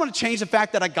 I don't want to change the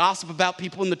fact that I gossip about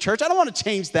people in the church. I don't want to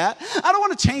change that. I don't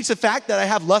want to change the fact that I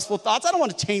have lustful thoughts. I don't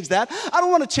want to change that. I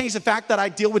don't want to change the fact that I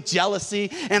deal with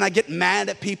jealousy and I get mad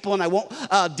at people and I won't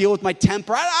deal with my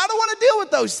temper. I don't want to deal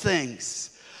with those things.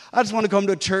 I just want to come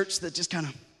to a church that just kind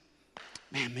of,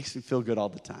 makes me feel good all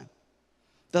the time.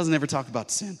 Doesn't ever talk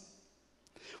about sin.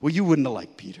 Well, you wouldn't have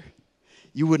liked Peter.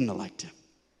 You wouldn't have liked him.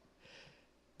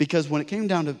 Because when it came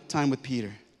down to time with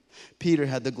Peter, Peter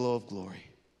had the glow of glory.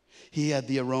 He had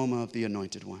the aroma of the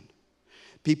anointed one.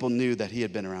 People knew that he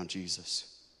had been around Jesus.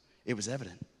 It was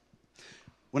evident.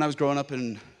 When I was growing up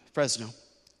in Fresno,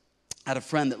 I had a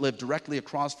friend that lived directly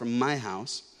across from my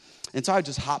house. And so I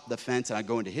just hopped the fence and I'd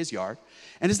go into his yard.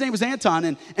 And his name was Anton,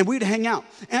 and we'd hang out.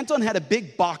 Anton had a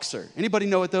big boxer. Anybody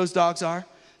know what those dogs are?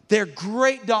 They're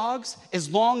great dogs as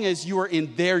long as you are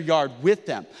in their yard with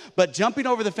them. But jumping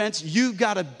over the fence, you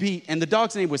got to beat, and the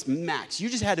dog's name was Max. You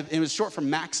just had to, it was short for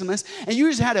Maximus, and you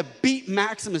just had to beat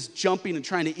Maximus jumping and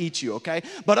trying to eat you, okay?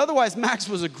 But otherwise, Max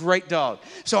was a great dog.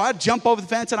 So I'd jump over the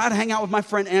fence, and I'd hang out with my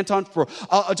friend Anton for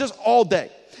just all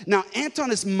day. Now, Anton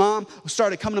and his mom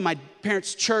started coming to my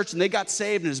parents' church, and they got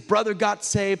saved, and his brother got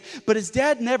saved. But his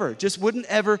dad never, just wouldn't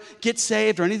ever get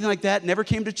saved or anything like that, never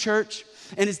came to church.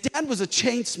 And his dad was a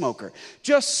chain smoker,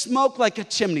 just smoked like a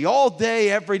chimney all day,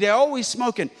 every day, always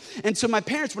smoking. And so my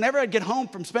parents, whenever I'd get home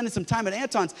from spending some time at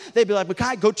Anton's, they'd be like,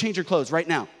 Micaiah, go change your clothes right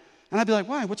now. And I'd be like,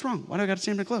 why? What's wrong? Why do I got to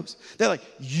change my clothes? They're like,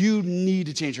 you need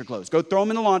to change your clothes. Go throw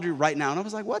them in the laundry right now. And I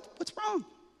was like, what's wrong?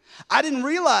 I didn't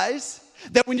realize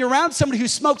that when you're around somebody who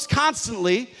smokes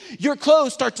constantly, your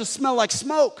clothes start to smell like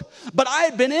smoke. But I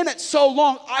had been in it so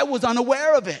long, I was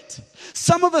unaware of it.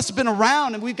 Some of us have been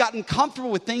around and we've gotten comfortable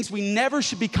with things we never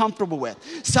should be comfortable with.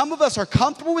 Some of us are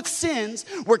comfortable with sins.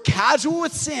 We're casual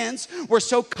with sins. We're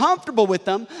so comfortable with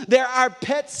them. They're our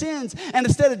pet sins. And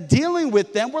instead of dealing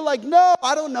with them, we're like, no,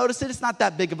 I don't notice it. It's not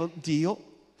that big of a deal.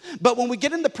 But when we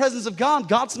get in the presence of God,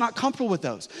 God's not comfortable with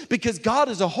those because God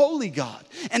is a holy God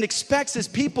and expects his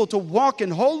people to walk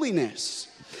in holiness.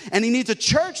 And he needs a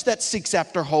church that seeks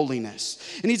after holiness.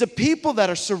 And he needs a people that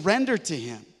are surrendered to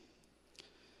him.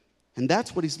 And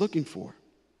that's what he's looking for.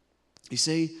 You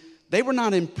see, they were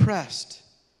not impressed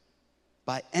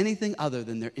by anything other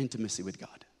than their intimacy with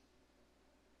God.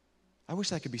 I wish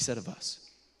that could be said of us.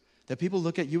 That people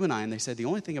look at you and I and they say, the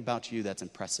only thing about you that's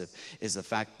impressive is the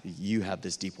fact that you have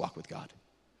this deep walk with God.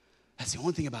 That's the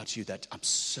only thing about you that I'm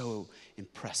so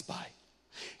impressed by.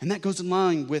 And that goes in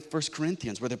line with 1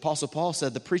 Corinthians, where the Apostle Paul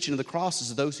said, the preaching of the cross is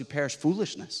to those who perish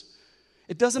foolishness.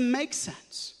 It doesn't make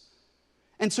sense.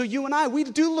 And so you and I, we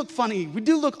do look funny. We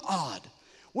do look odd.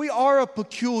 We are a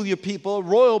peculiar people, a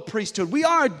royal priesthood. We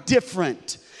are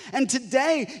different. And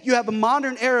today, you have a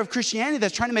modern era of Christianity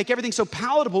that's trying to make everything so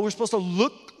palatable. We're supposed to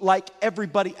look like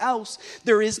everybody else.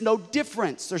 There is no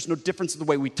difference. There's no difference in the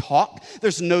way we talk.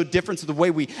 There's no difference in the way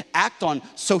we act on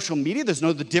social media. There's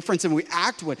no difference in the way we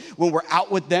act when we're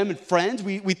out with them and friends.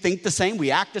 We think the same.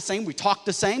 We act the same. We talk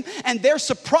the same. And they're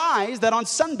surprised that on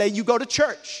Sunday you go to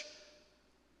church.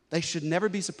 They should never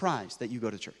be surprised that you go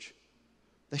to church.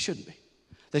 They shouldn't be.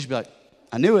 They should be like,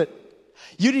 I knew it.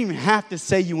 You didn't even have to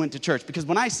say you went to church, because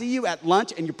when I see you at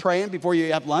lunch and you're praying before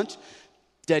you have lunch,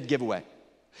 dead giveaway.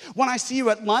 When I see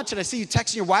you at lunch and I see you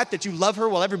texting your wife that you love her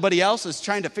while everybody else is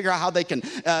trying to figure out how they can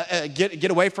get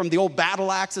away from the old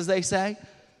battle axe, as they say,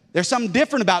 there's something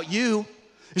different about you.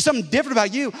 There's something different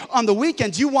about you. On the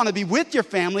weekends, you want to be with your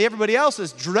family. Everybody else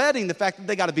is dreading the fact that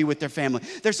they got to be with their family.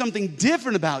 There's something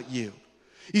different about you.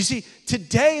 You see,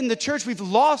 today in the church, we've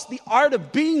lost the art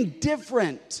of being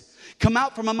different. Come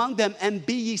out from among them and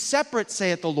be ye separate,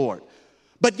 saith the Lord.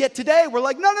 But yet today, we're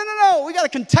like, no. We got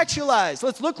to contextualize.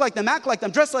 Let's look like them, act like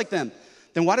them, dress like them.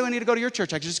 Then why do I need to go to your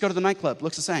church? I can just go to the nightclub. It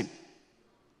looks the same.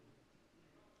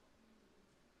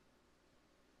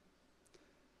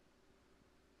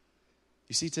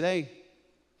 You see, today,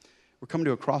 we're coming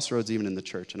to a crossroads even in the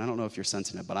church. And I don't know if you're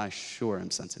sensing it, but I sure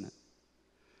am sensing it.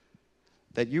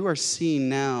 That you are seeing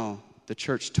now the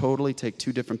church totally take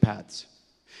two different paths.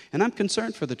 And I'm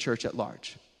concerned for the church at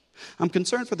large. I'm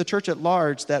concerned for the church at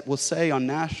large that will say on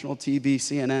national TV,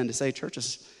 CNN, to say church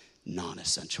is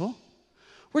non-essential.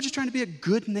 We're just trying to be a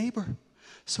good neighbor,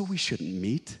 so we shouldn't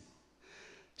meet.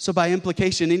 So by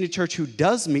implication, any church who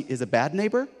does meet is a bad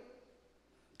neighbor.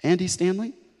 Andy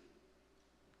Stanley?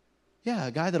 Yeah,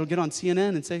 a guy that'll get on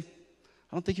CNN and say,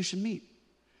 I don't think you should meet.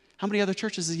 How many other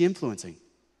churches is he influencing?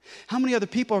 How many other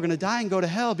people are going to die and go to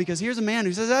hell because here's a man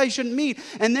who says, you shouldn't meet.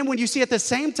 And then when you see at the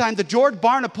same time, the George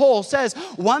Barna poll says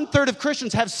 1/3 of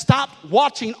Christians have stopped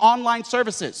watching online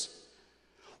services.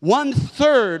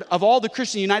 1/3 of all the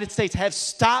Christians in the United States have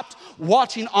stopped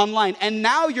watching online. And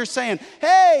now you're saying,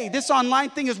 hey, this online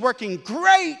thing is working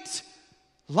great.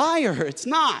 Liar, it's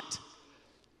not.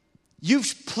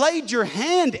 You've played your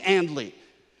hand, Andley.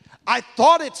 I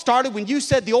thought it started when you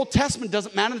said the Old Testament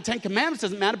doesn't matter, the Ten Commandments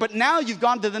doesn't matter, but now you've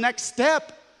gone to the next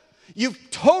step. You've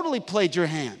totally played your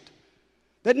hand.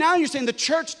 That now you're saying the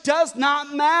church does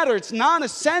not matter. It's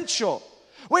non-essential.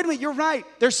 Wait a minute, you're right.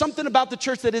 There's something about the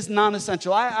church that is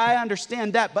non-essential. I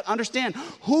understand that, but understand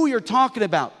who you're talking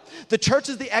about. The church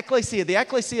is the ecclesia. The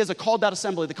ecclesia is a called out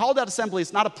assembly. The called out assembly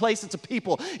is not a place, it's a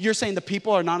people. You're saying the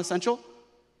people are non-essential?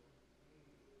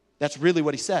 That's really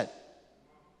what he said.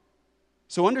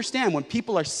 So understand, when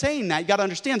people are saying that, you got to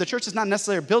understand the church is not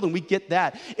necessarily a building. We get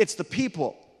that. It's the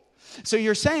people. So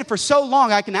you're saying for so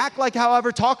long, I can act like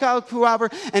however, talk out however,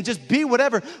 and just be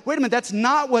whatever. Wait a minute, that's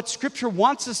not what Scripture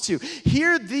wants us to.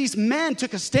 Here, these men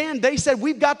took a stand. They said,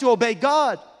 we've got to obey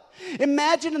God.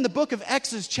 Imagine in the book of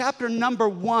Exodus, chapter number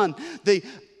 1, the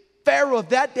Pharaoh of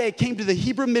that day came to the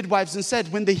Hebrew midwives and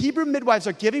said, when the Hebrew midwives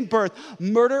are giving birth,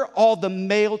 murder all the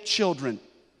male children.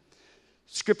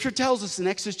 Scripture tells us in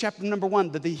Exodus chapter number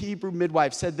 1 that the Hebrew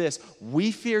midwife said this,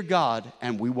 we fear God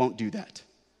and we won't do that.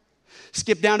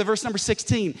 Skip down to verse number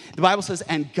 16. The Bible says,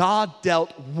 and God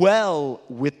dealt well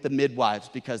with the midwives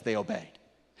because they obeyed.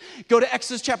 Go to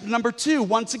Exodus chapter number 2.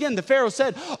 Once again, the Pharaoh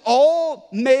said, all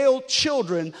male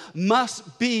children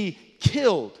must be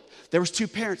killed. There was 2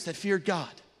 parents that feared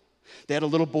God. They had a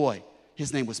little boy.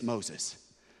 His name was Moses.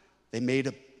 They made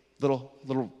a little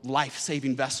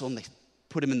life-saving vessel and they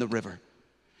put him in the river.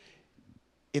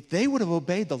 If they would have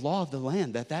obeyed the law of the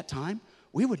land at that time,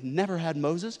 we would never have had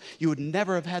Moses. You would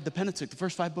never have had the Pentateuch, the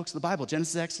first 5 books of the Bible,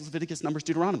 Genesis, Exodus, Leviticus, Numbers,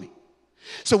 Deuteronomy.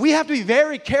 So we have to be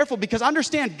very careful because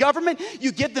understand government,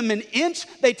 you give them an inch,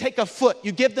 they take a foot.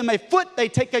 You give them a foot, they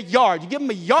take a yard. You give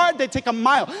them a yard, they take a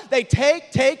mile. They take.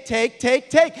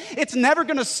 It's never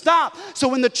going to stop. So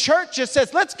when the church just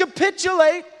says, let's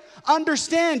capitulate,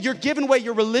 understand you're giving away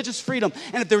your religious freedom.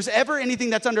 And if there's ever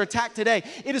anything that's under attack today,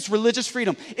 it is religious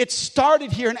freedom. It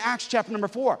started here in Acts chapter number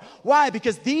 4. Why?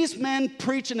 Because these men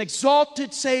preach an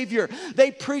exalted Savior.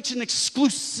 They preach an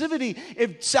exclusivity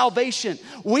of salvation.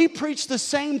 We preach the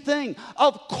same thing.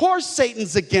 Of course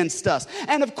Satan's against us.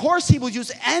 And of course he will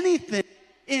use anything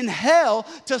in hell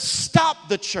to stop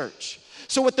the church.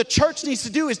 So what the church needs to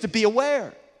do is to be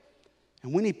aware.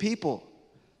 And we need people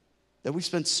that we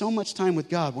spend so much time with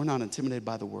God, we're not intimidated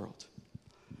by the world.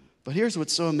 But here's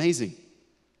what's so amazing.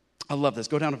 I love this.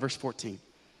 Go down to verse 14.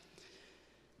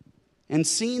 And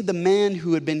seeing the man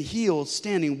who had been healed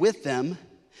standing with them,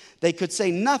 they could say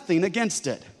nothing against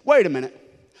it. Wait a minute.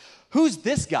 Who's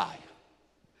this guy?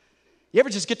 You ever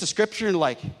just get to scripture and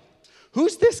like,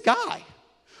 who's this guy?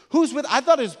 I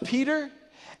thought it was Peter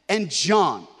and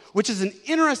John, which is an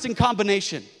interesting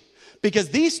combination because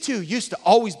these two used to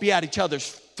always be at each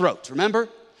other's throats, remember?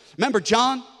 Remember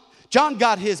John? John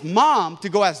got his mom to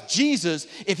go ask Jesus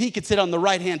if he could sit on the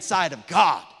right-hand side of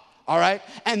God, all right?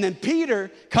 And then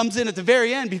Peter comes in at the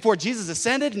very end before Jesus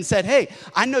ascended and said, hey,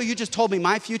 I know you just told me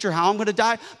my future, how I'm going to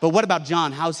die, but what about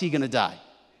John? How's he going to die?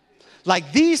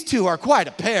 Like these two are quite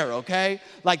a pair, okay?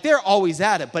 Like they're always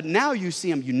at it, but now you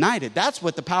see them united. That's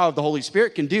what the power of the Holy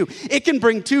Spirit can do. It can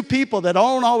bring two people that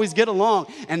don't always get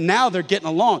along, and now they're getting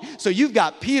along. So you've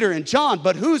got Peter and John,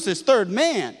 but who's this third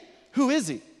man? Who is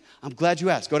he? I'm glad you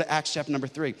asked. Go to Acts chapter number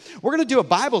 3. We're going to do a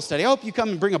Bible study. I hope you come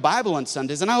and bring a Bible on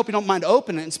Sundays, and I hope you don't mind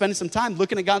opening it and spending some time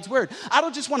looking at God's Word. I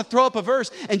don't just want to throw up a verse,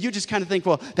 and you just kind of think,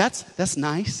 well, that's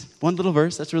nice. One little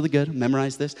verse, that's really good.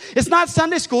 Memorize this. It's not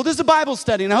Sunday school. This is a Bible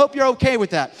study, and I hope you're okay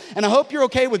with that. And I hope you're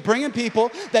okay with bringing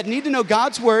people that need to know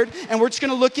God's Word, and we're just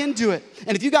going to look into it.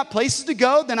 And if you got places to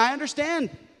go, then I understand.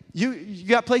 You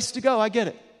got places to go. I get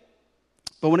it.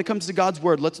 But when it comes to God's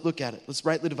Word, let's look at it. Let's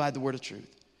rightly divide the word of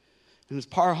truth. And as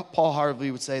Paul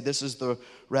Harvey would say, this is the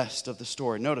rest of the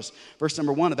story. Notice, verse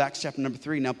number 1 of Acts chapter number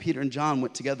 3. Now Peter and John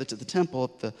went together to the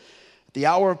temple at the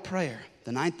hour of prayer,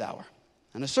 the 9th hour.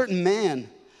 And a certain man,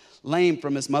 lame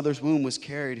from his mother's womb, was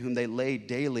carried, whom they laid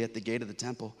daily at the gate of the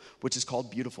temple, which is called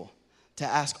Beautiful, to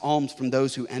ask alms from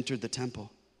those who entered the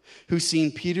temple, who, seeing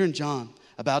Peter and John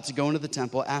about to go into the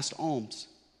temple, asked alms.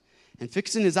 And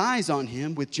fixing his eyes on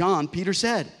him with John, Peter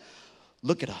said,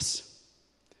 look at us.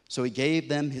 So he gave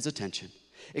them his attention,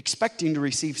 expecting to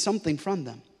receive something from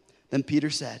them. Then Peter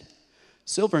said,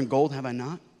 silver and gold have I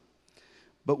not,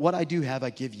 but what I do have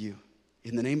I give you.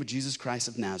 In the name of Jesus Christ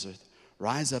of Nazareth,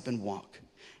 rise up and walk.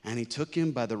 And he took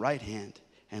him by the right hand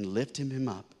and lifted him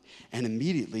up. And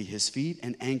immediately his feet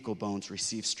and ankle bones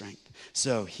received strength.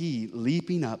 So he,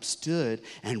 leaping up, stood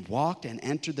and walked and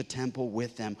entered the temple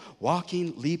with them,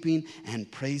 walking, leaping,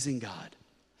 and praising God.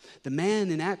 The man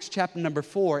in Acts chapter number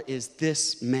 4 is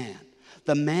this man.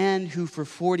 The man who for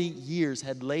 40 years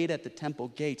had laid at the temple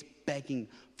gates begging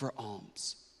for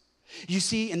alms. You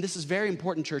see, and this is very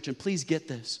important, church, and please get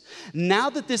this. Now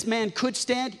that this man could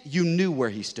stand, you knew where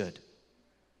he stood.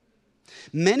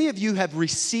 Many of you have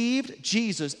received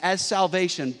Jesus as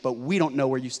salvation, but we don't know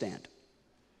where you stand.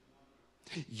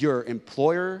 Your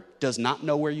employer does not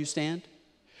know where you stand.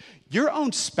 Your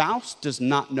own spouse does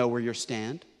not know where you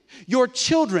stand. Your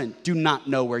children do not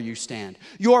know where you stand.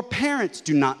 Your parents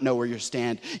do not know where you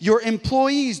stand. Your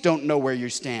employees don't know where you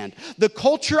stand. The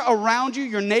culture around you,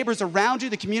 your neighbors around you,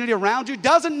 the community around you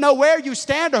doesn't know where you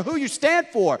stand or who you stand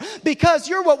for because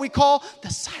you're what we call the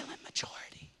silent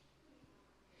majority.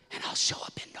 And I'll show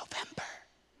up in November.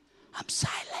 I'm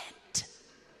silent,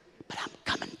 but I'm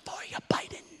coming for you,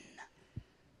 Biden.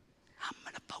 I'm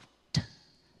going to vote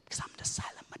because I'm the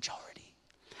silent majority.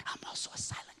 I'm also a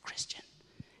silent Christian.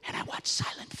 And I watch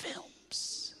silent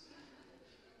films.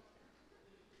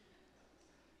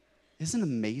 Isn't it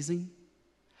amazing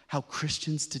how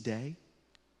Christians today,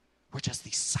 we're just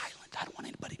these silent, I don't want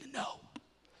anybody to know.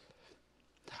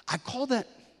 I call that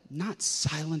not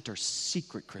silent or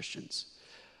secret Christians.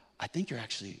 I think you're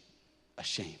actually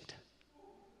ashamed.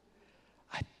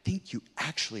 I think you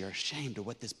actually are ashamed of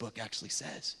what this book actually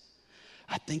says.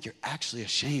 I think you're actually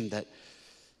ashamed that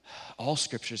all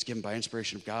scripture is given by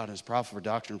inspiration of God and is profitable for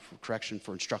doctrine, for correction,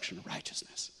 for instruction in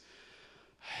righteousness.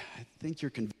 I think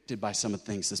you're convicted by some of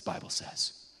the things this Bible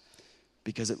says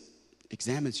because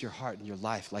examines your heart and your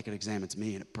life like it examines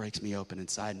me, and it breaks me open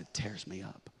inside and it tears me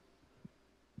up.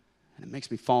 And it makes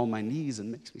me fall on my knees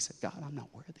and makes me say, God, I'm not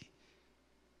worthy.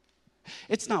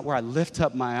 It's not where I lift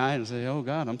up my eye and say, oh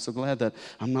God, I'm so glad that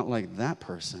I'm not like that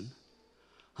person.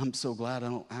 I'm so glad I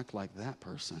don't act like that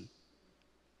person.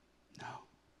 No.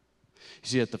 You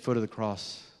see, at the foot of the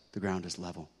cross, the ground is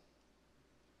level.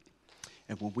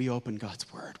 And when we open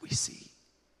God's word, we see.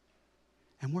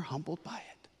 And we're humbled by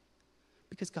it.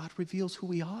 Because God reveals who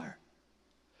we are.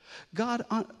 God,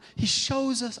 he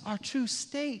shows us our true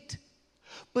state.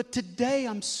 But today,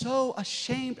 I'm so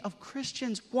ashamed of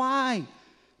Christians. Why?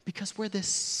 Because we're this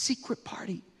secret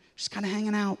party, just kind of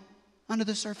hanging out under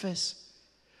the surface.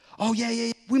 Oh,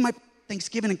 yeah. We might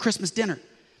Thanksgiving and Christmas dinner,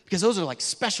 because those are like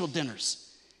special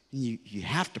dinners. And you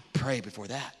have to pray before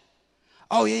that.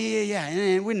 Oh, yeah.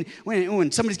 And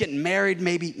when somebody's getting married,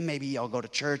 maybe I'll go to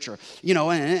church, or,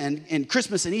 and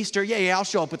Christmas and Easter, I'll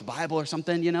show up with the Bible or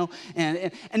something,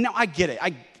 And now I get it.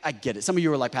 I get it. Some of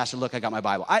you are like, Pastor, look, I got my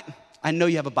Bible. I know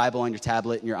you have a Bible on your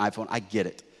tablet and your iPhone. I get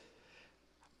it.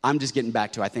 I'm just getting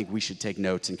back to, I think we should take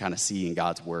notes and kind of see in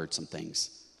God's word some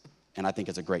things. And I think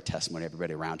it's a great testimony to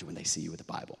everybody around you when they see you with the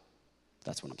Bible.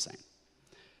 That's what I'm saying.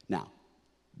 Now,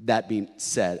 that being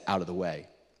said, out of the way,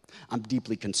 I'm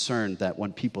deeply concerned that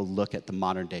when people look at the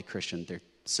modern day Christian, they're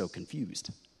so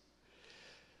confused.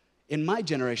 In my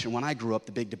generation, when I grew up,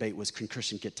 the big debate was, can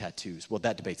Christians get tattoos? Well,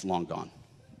 that debate's long gone.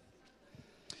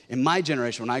 In my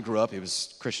generation, when I grew up, it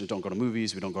was Christians don't go to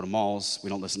movies, we don't go to malls, we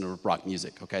don't listen to rock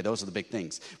music, okay? Those are the big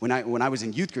things. When I was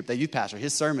in youth group, the youth pastor,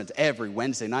 his sermons every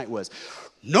Wednesday night was,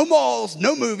 no malls,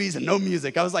 no movies, and no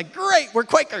music. I was like, great, we're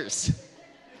Quakers.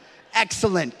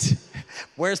 Excellent.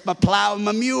 Where's my plow and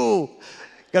my mule?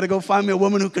 Got to go find me a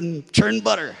woman who can churn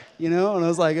butter, And I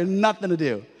was like, nothing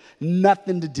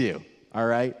to do, all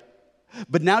right?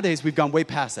 But nowadays, we've gone way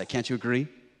past that. Can't you agree?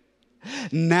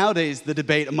 Nowadays, the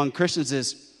debate among Christians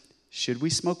is, should we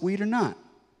smoke weed or not?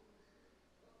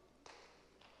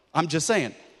 I'm just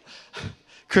saying.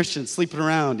 Christians sleeping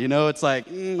around, it's like,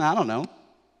 I don't know.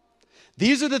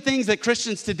 These are the things that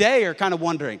Christians today are kind of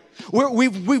wondering.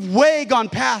 We've way gone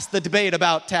past the debate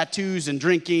about tattoos and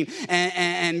drinking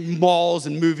and malls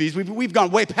and movies. We've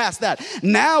gone way past that.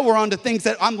 Now we're on to things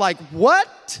that I'm like,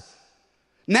 what?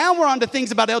 Now we're on to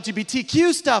things about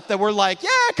LGBTQ stuff that we're like, yeah,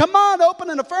 come on, open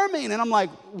and affirming. And I'm like,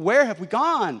 where have we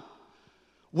gone?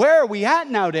 Where are we at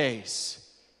nowadays?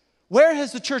 Where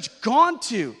has the church gone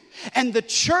to? And the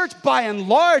church, by and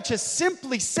large, has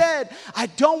simply said, I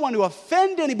don't want to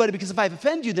offend anybody, because if I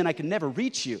offend you, then I can never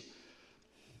reach you.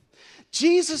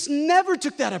 Jesus never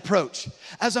took that approach.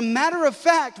 As a matter of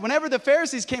fact, whenever the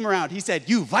Pharisees came around, he said,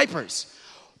 you vipers,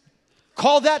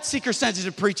 call that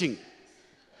seeker-sensitive preaching.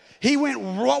 He went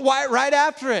right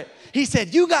after it. He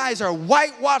said, you guys are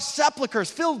whitewashed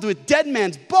sepulchres filled with dead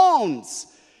man's bones.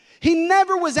 He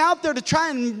never was out there to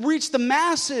try and reach the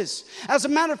masses. As a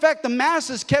matter of fact, the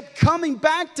masses kept coming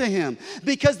back to him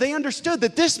because they understood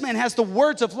that this man has the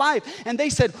words of life. And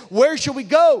they said, where shall we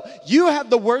go? You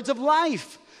have the words of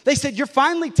life. They said, you're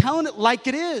finally telling it like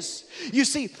it is. You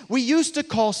see, we used to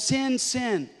call sin,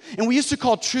 sin. And we used to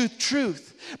call truth, truth.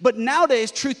 But nowadays,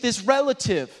 truth is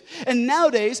relative. And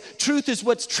nowadays, truth is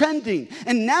what's trending.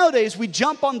 And nowadays, we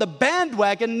jump on the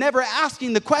bandwagon, never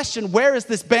asking the question, where is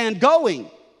this band going?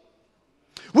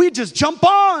 We just jump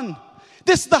on.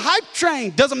 This is the hype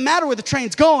train. Doesn't matter where the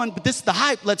train's going, but this is the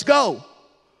hype. Let's go.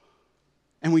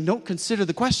 And we don't consider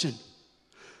the question,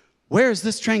 where is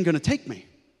this train going to take me?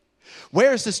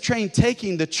 Where is this train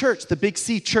taking the church, the Big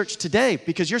C church today?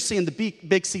 Because you're seeing the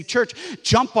Big C church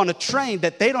jump on a train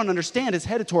that they don't understand is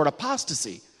headed toward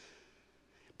apostasy.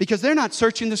 Because they're not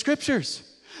searching the scriptures.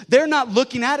 They're not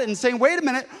looking at it and saying, wait a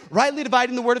minute, rightly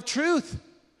dividing the word of truth.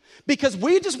 Because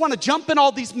we just want to jump in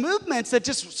all these movements that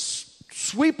just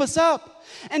sweep us up.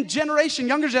 And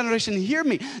younger generation, hear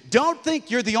me. Don't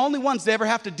think you're the only ones that ever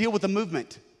have to deal with a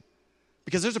movement.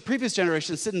 Because there's a previous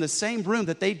generation sitting in the same room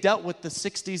that they dealt with the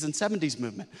 60s and 70s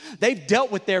movement. They've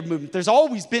dealt with their movement. There's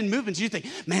always been movements. You think,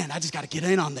 man, I just got to get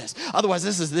in on this. Otherwise,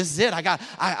 this is it.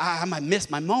 I might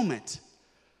miss my moment.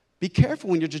 Be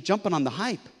careful when you're just jumping on the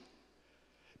hype.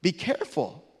 Be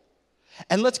careful.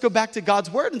 And let's go back to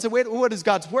God's word and say, wait, what does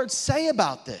God's word say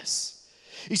about this?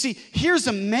 You see, here's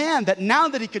a man that now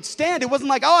that he could stand, it wasn't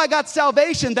like, oh, I got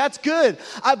salvation, that's good.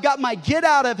 I've got my get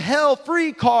out of hell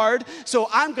free card, so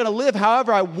I'm going to live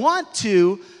however I want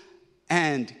to.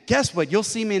 And guess what? You'll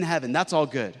see me in heaven. That's all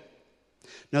good.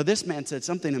 No, this man said,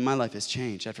 something in my life has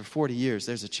changed. After 40 years,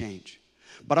 there's a change.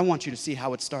 But I want you to see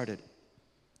how it started.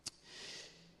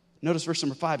 Notice verse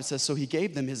number 5, it says, so he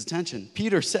gave them his attention.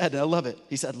 Peter said, and I love it,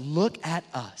 he said, look at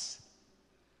us.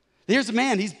 Here's a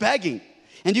man, he's begging.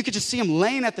 And you could just see him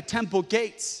laying at the temple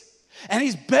gates. And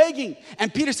he's begging.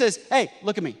 And Peter says, hey,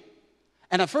 look at me.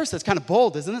 And at first, that's kind of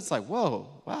bold, isn't it? It's like, whoa,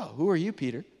 wow, who are you,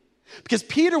 Peter? Because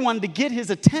Peter wanted to get his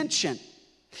attention.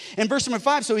 In verse number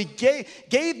 5, so he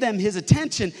gave them his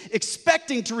attention,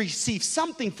 expecting to receive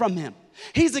something from him.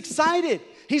 He's excited.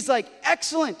 He's like,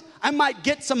 excellent. I might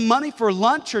get some money for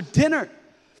lunch or dinner.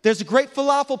 There's a great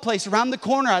falafel place around the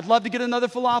corner. I'd love to get another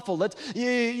falafel.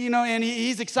 And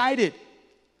he's excited.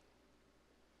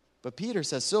 But Peter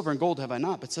says, silver and gold have I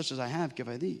not, but such as I have give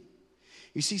I thee.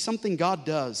 You see, something God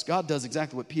does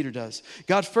exactly what Peter does.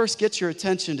 God first gets your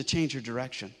attention to change your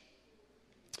direction.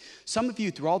 Some of you,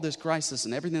 through all this crisis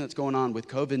and everything that's going on with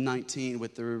COVID-19,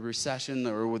 with the recession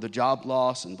or with the job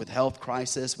loss and with health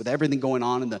crisis, with everything going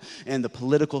on in the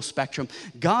political spectrum,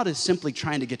 God is simply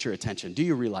trying to get your attention. Do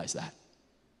you realize that?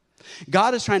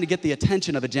 God is trying to get the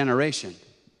attention of a generation.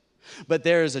 But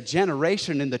there is a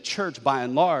generation in the church, by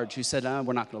and large, who said,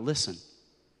 we're not going to listen.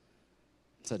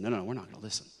 Said, no, we're not going to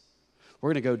listen.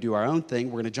 We're going to go do our own thing.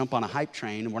 We're going to jump on a hype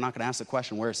train, and we're not going to ask the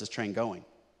question, where is this train going?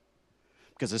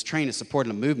 Because this train is supporting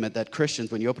a movement that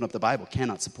Christians, when you open up the Bible,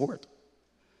 cannot support.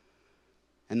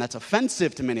 And that's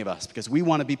offensive to many of us because we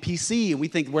want to be PC, and we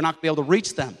think we're not going to be able to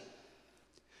reach them.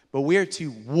 But we're to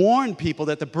warn people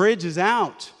that the bridge is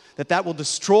out, that will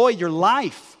destroy your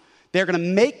life. They're going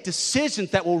to make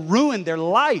decisions that will ruin their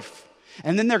life.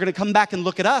 And then they're going to come back and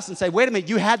look at us and say, wait a minute,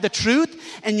 you had the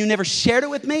truth and you never shared it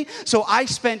with me? So I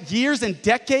spent years and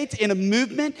decades in a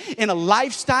movement, in a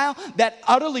lifestyle that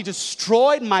utterly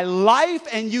destroyed my life,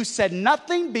 and you said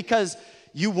nothing because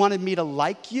you wanted me to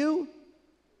like you?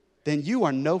 Then you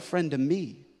are no friend to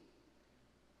me.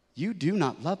 You do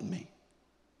not love me.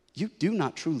 You do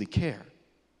not truly care.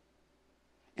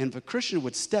 And if a Christian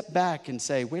would step back and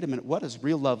say, wait a minute, what does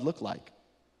real love look like?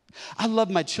 I love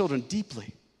my children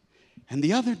deeply. And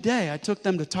the other day, I took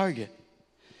them to Target.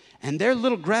 And their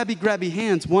little grabby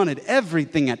hands wanted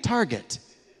everything at Target.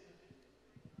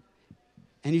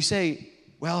 And you say,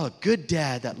 well, a good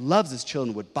dad that loves his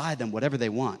children would buy them whatever they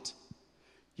want.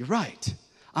 You're right.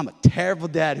 I'm a terrible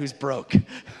dad who's broke.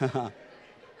 And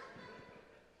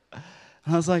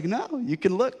I was like, no, you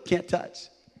can look, can't touch.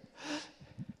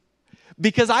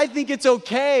 Because I think it's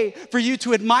okay for you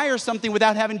to admire something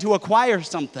without having to acquire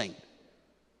something.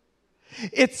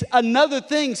 It's another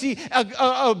thing. See,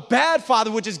 a bad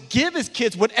father would just give his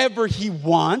kids whatever he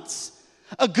wants.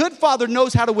 A good father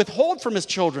knows how to withhold from his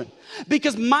children.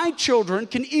 Because my children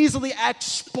can easily act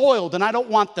spoiled, and I don't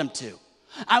want them to.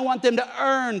 I want them to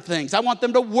earn things. I want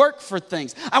them to work for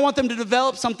things. I want them to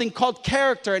develop something called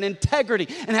character and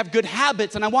integrity and have good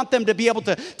habits. And I want them to be able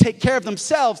to take care of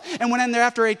themselves. And when they're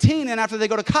after 18 and after they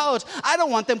go to college, I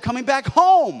don't want them coming back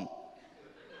home.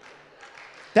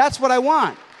 That's what I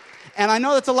want. And I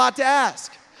know that's a lot to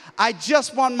ask. I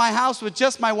just want my house with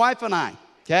just my wife and I.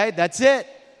 Okay? That's it.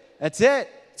 That's it.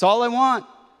 That's all I want.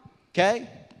 Okay?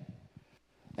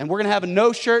 And we're going to have a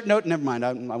no shirt, no, never mind.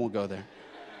 I won't go there.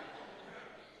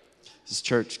 This is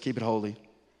church. Keep it holy.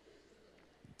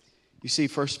 You see,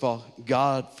 first of all,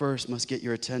 God first must get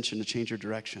your attention to change your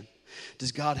direction.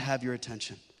 Does God have your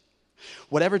attention?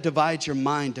 Whatever divides your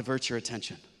mind diverts your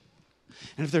attention.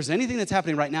 And if there's anything that's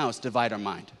happening right now, it's divide our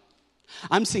mind.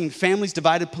 I'm seeing families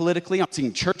divided politically. I'm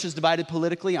seeing churches divided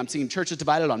politically. I'm seeing churches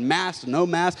divided on mass, no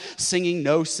mass, singing,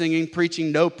 no singing,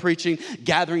 preaching, no preaching,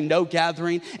 gathering, no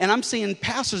gathering. And I'm seeing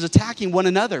pastors attacking one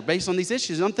another based on these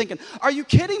issues. And I'm thinking, are you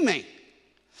kidding me?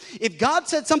 If God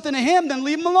said something to him, then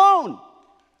leave him alone.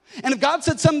 And if God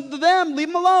said something to them, leave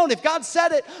him alone. If God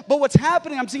said it, but what's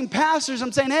happening, I'm seeing pastors,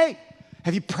 I'm saying, hey,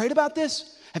 have you prayed about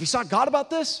this? Have you sought God about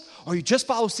this? Or you just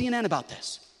follow CNN about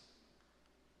this?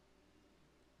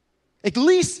 At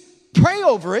least pray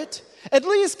over it. At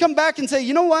least come back and say,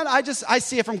 you know what? I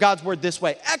see it from God's word this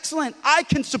way. Excellent. I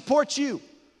can support you.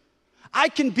 I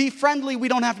can be friendly. We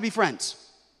don't have to be friends.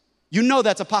 You know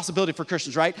that's a possibility for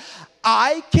Christians, right?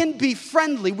 I can be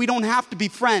friendly. We don't have to be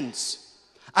friends.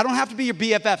 I don't have to be your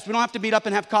BFFs. We don't have to meet up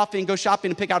and have coffee and go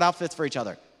shopping and pick out outfits for each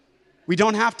other. We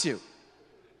don't have to.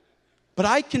 But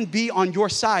I can be on your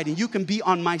side and you can be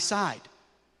on my side.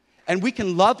 And we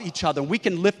can love each other, and we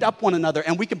can lift up one another,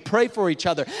 and we can pray for each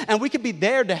other, and we can be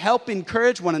there to help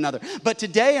encourage one another. But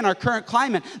today in our current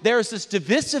climate, there is this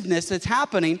divisiveness that's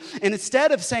happening, and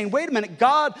instead of saying, wait a minute,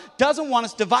 God doesn't want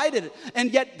us divided,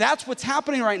 and yet that's what's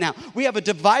happening right now. We have a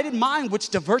divided mind which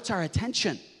diverts our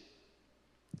attention.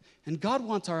 And God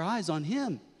wants our eyes on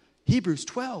him. Hebrews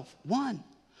 12:1.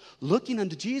 looking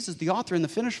unto Jesus, the author and the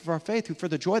finisher of our faith, who for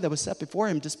the joy that was set before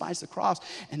him despised the cross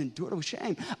and endured it with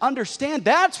shame. Understand,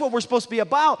 that's what we're supposed to be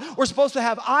about. We're supposed to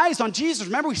have eyes on Jesus.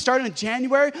 Remember, we started in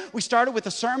January. We started with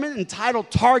a sermon entitled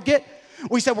Target.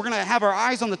 We said we're going to have our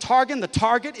eyes on the target, and the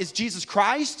target is Jesus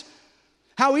Christ.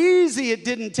 How easy it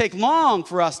didn't take long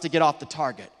for us to get off the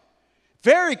target.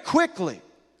 Very quickly.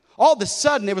 All of a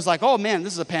sudden, it was like, oh man,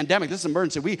 this is a pandemic, this is an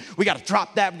emergency. We got to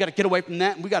drop that, we got to get away from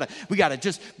that, and we got to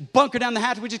just bunker down the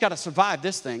hatch. We just got to survive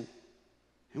this thing.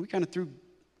 And we kind of threw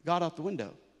God out the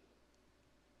window.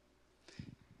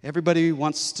 Everybody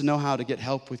wants to know how to get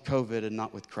help with COVID and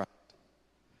not with Christ.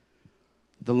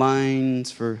 The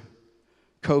lines for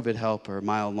COVID help are a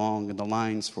mile long, and the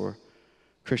lines for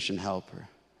Christian help are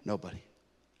nobody.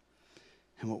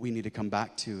 And what we need to come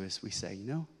back to is we say,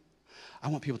 I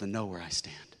want people to know where I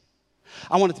stand.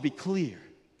 I want it to be clear.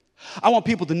 I want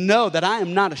people to know that I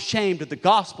am not ashamed of the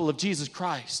gospel of Jesus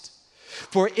Christ,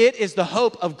 for it is the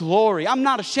hope of glory. I'm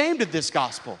not ashamed of this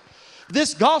gospel.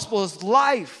 This gospel is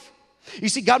life. You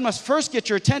see, God must first get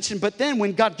your attention, but then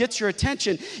when God gets your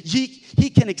attention, he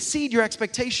can exceed your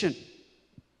expectation.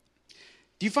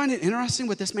 Do you find it interesting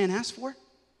what this man asked for?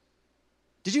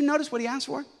 Did you notice what he asked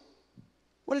for?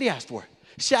 What did he ask for?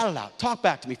 Shout it out. Talk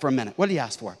back to me for a minute. What did he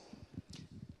ask for?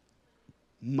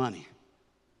 Money.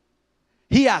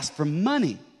 He asked for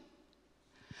money.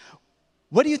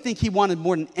 What do you think he wanted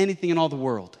more than anything in all the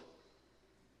world?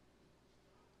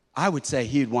 I would say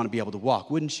he'd want to be able to walk,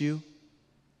 wouldn't you?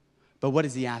 But what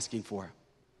is he asking for?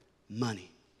 Money.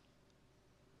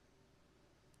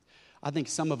 I think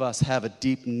some of us have a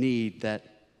deep need that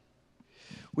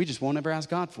we just won't ever ask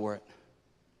God for it.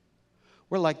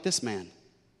 We're like this man.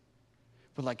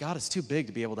 We're like, God, it's too big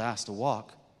to be able to ask to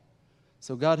walk.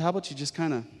 So God, how about you just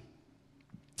kind of,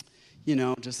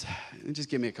 just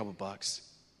give me a couple bucks.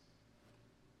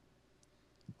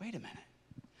 Wait a minute.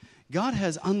 God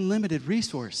has unlimited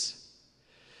resource.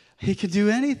 He can do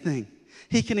anything.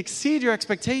 He can exceed your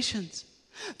expectations.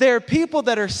 There are people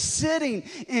that are sitting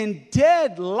in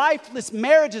dead, lifeless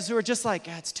marriages who are just like,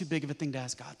 it's too big of a thing to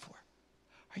ask God for.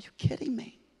 Are you kidding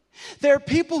me? There are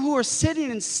people who are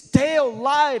sitting in stale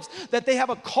lives that they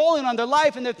have a calling on their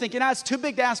life and they're thinking, it's too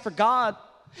big to ask for God.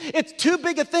 It's too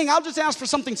big a thing. I'll just ask for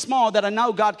something small that I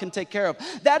know God can take care of.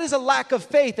 That is a lack of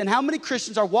faith. And how many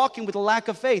Christians are walking with a lack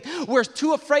of faith? We're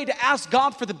too afraid to ask God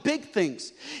for the big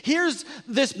things. Here's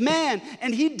this man,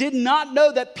 and he did not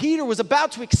know that Peter was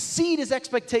about to exceed his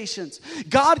expectations.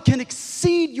 God can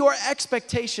exceed your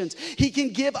expectations. He can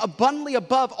give abundantly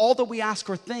above all that we ask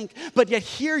or think. But yet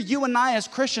here you and I as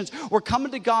Christians, we're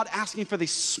coming to God asking for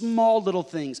these small little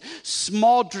things,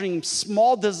 small dreams,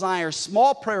 small desires,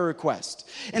 small prayer requests.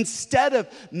 Instead of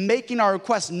making our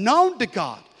requests known to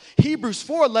God, Hebrews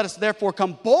 4, let us therefore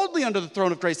come boldly under the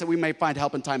throne of grace that we may find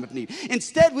help in time of need.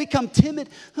 Instead, we come timid.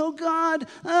 Oh God,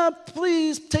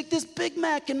 please take this Big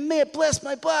Mac and may it bless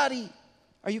my body.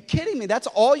 Are you kidding me? That's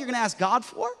all you're going to ask God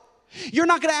for? You're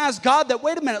not going to ask God that,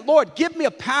 wait a minute, Lord, give me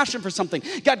a passion for something.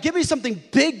 God, give me something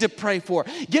big to pray for.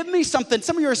 Give me something.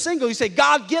 Some of you are single. You say,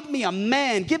 God, give me a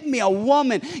man. Give me a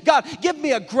woman. God, give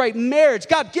me a great marriage.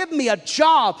 God, give me a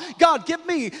job. God, give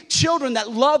me children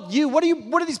that love you. What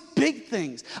are these big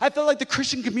things? I feel like the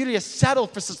Christian community has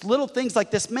settled for such little things like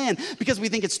this man because we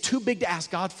think it's too big to ask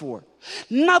God for.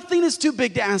 Nothing is too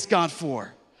big to ask God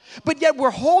for. But yet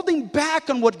we're holding back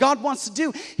on what God wants to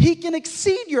do. He can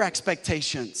exceed your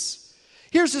expectations.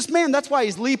 Here's this man, that's why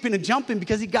he's leaping and jumping,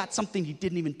 because he got something he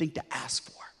didn't even think to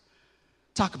ask for.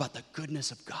 Talk about the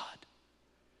goodness of God.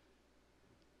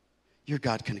 Your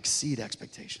God can exceed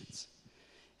expectations.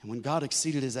 And when God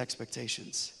exceeded his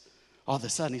expectations, all of a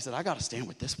sudden he said, I got to stand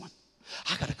with this one.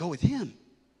 I got to go with him.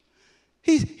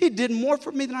 He did more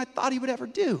for me than I thought he would ever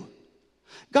do.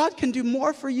 God can do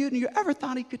more for you than you ever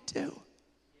thought he could do.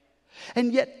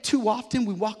 And yet too often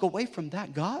we walk away from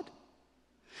that God.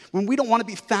 When we don't want to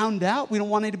be found out, we don't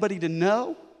want anybody to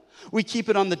know, we keep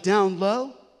it on the down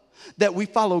low, that we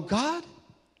follow God.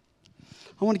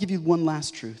 I want to give you one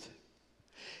last truth.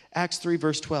 Acts 3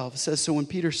 verse 12 says, so when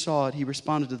Peter saw it, he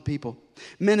responded to the people,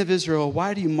 men of Israel,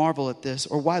 why do you marvel at this?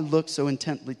 Or why look so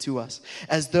intently to us,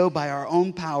 as though by our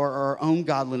own power or our own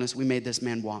godliness we made this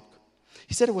man walk?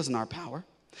 He said it wasn't our power.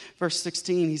 Verse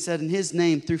 16, he said, in his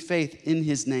name, through faith in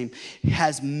his name,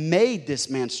 has made this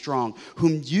man strong,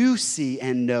 whom you see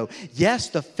and know. Yes,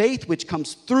 the faith which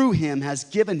comes through him has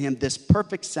given him this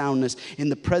perfect soundness in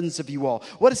the presence of you all.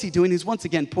 What is he doing? He's once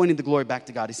again pointing the glory back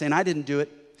to God. He's saying, I didn't do it.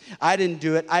 I didn't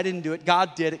do it. I didn't do it.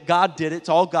 God did it. God did it. It's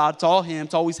all God. It's all him.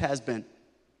 It's always has been.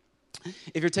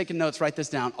 If you're taking notes, write this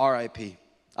down, RIP.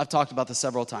 I've talked about this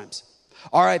several times.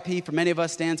 RIP for many of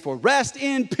us stands for rest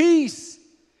in peace.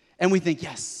 And we think,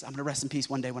 yes, I'm going to rest in peace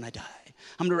one day when I die.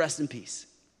 I'm going to rest in peace.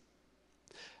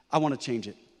 I want to change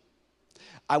it.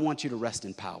 I want you to rest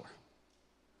in power.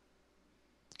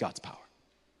 God's power.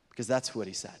 Because that's what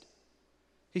he said.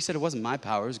 He said it wasn't my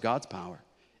power, it was God's power.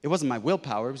 It wasn't my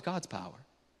willpower, it was God's power.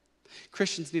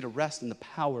 Christians need to rest in the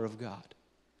power of God.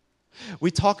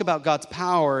 We talk about God's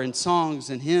power in songs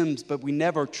and hymns, but we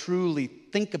never truly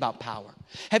think about power.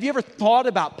 Have you ever thought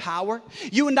about power?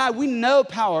 You and I, we know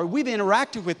power. We've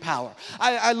interacted with power.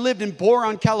 I lived in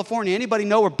Boron, California. Anybody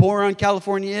know where Boron,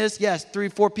 California is? Yes, 3,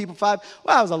 4 people, 5.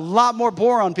 Wow, there's a lot more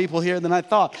Boron people here than I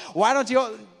thought. Why don't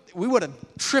you... We would have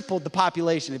tripled the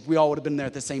population if we all would have been there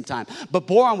at the same time. But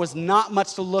Boron was not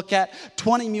much to look at.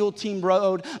 20 Mule Team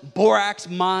Road, Borax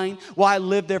Mine. Well, I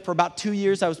lived there for about 2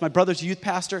 years. I was my brother's youth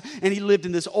pastor, and he lived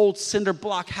in this old cinder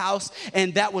block house,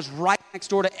 and that was right next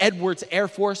door to Edwards Air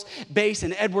Force Base.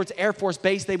 And Edwards Air Force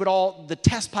Base, the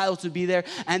test pilots would be there,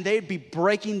 and they'd be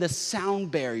breaking the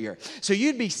sound barrier. So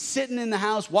you'd be sitting in the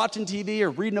house watching TV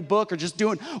or reading a book or just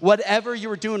doing whatever you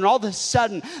were doing, and all of a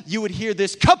sudden you would hear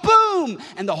this kaboom,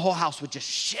 and the whole house would just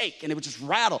shake and it would just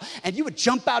rattle, and you would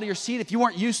jump out of your seat if you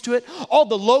weren't used to it. All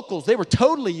the locals, they were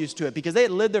totally used to it because they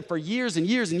had lived there for years and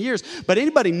years and years. But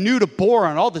anybody new to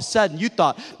Boron, all of a sudden you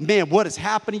thought, man, what is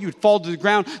happening? You would fall to the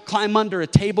ground, climb under a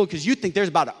table because you think there's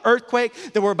about an earthquake,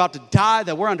 that we're about to die,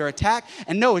 that we're under attack.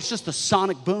 And no, it's just a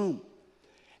sonic boom.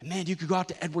 And man, you could go out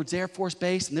to Edwards Air Force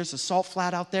Base, and there's a salt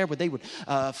flat out there where they would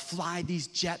fly these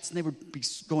jets, and they would be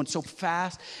going so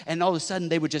fast, and all of a sudden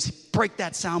they would just break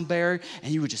that sound barrier,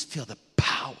 and you would just feel the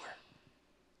power.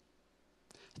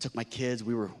 I took my kids,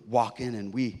 we were walking,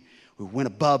 and we went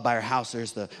above by our house.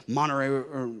 There's the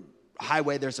Monterey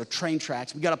Highway, there's a train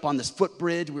tracks. We got up on this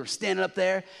footbridge, we were standing up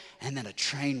there, and then a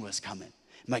train was coming.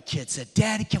 My kids said,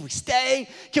 Daddy, can we stay?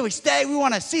 Can we stay? We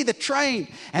want to see the train.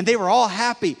 And they were all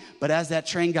happy. But as that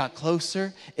train got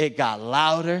closer, it got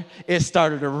louder. It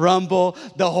started to rumble.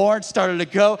 The horn started to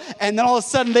go. And then all of a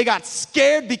sudden they got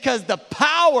scared because the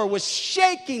power was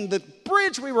shaking the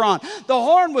bridge we were on. The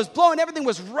horn was blowing. Everything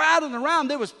was rattling around.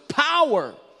 There was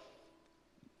power.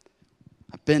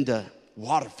 I've been to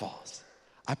waterfalls.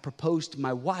 I proposed to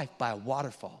my wife by a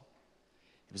waterfall.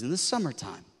 It was in the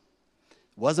summertime.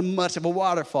 Wasn't much of a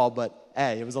waterfall, but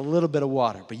hey, it was a little bit of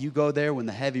water. But you go there when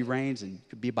the heavy rains, and you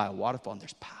could be by a waterfall, and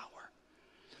there's power.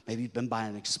 Maybe you've been by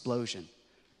an explosion.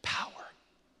 Power.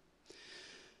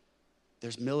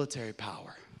 There's military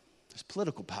power. There's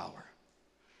political power.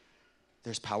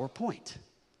 There's PowerPoint.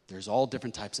 There's all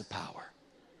different types of power.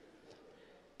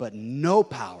 But no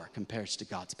power compares to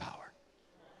God's power.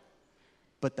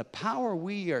 But the power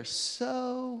we are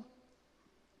so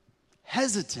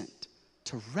hesitant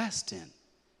to rest in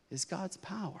is God's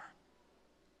power.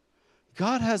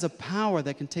 God has a power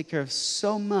that can take care of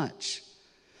so much,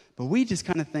 but we just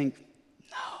kind of think,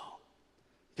 no,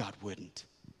 God wouldn't.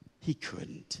 He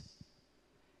couldn't.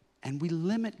 And we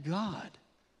limit God.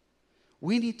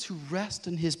 We need to rest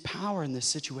in his power in this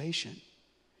situation.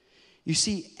 You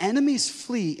see, enemies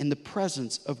flee in the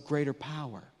presence of greater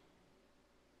power.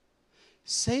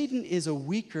 Satan is a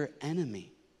weaker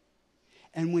enemy.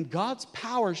 And when God's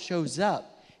power shows up,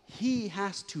 he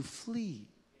has to flee.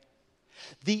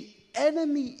 The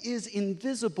enemy is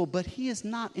invisible, but he is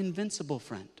not invincible,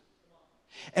 friend.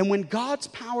 And when God's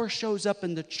power shows up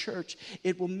in the church,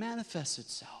 it will manifest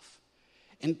itself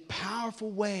in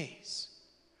powerful ways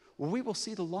where we will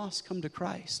see the lost come to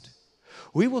Christ.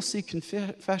 We will see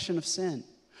confession of sin.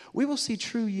 We will see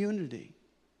true unity.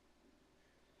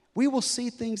 We will see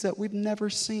things that we've never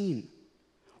seen.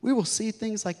 We will see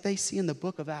things like they see in the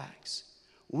book of Acts.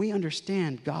 We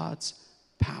understand God's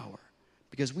power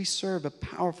because we serve a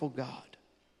powerful God.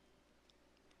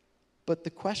 But the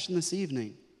question this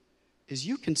evening is,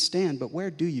 you can stand, but where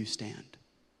do you stand?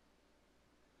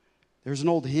 There's an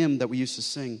old hymn that we used to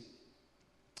sing.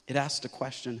 It asked a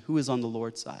question: who is on the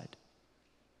Lord's side?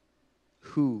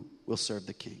 Who will serve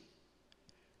the King?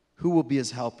 Who will be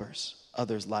his helpers,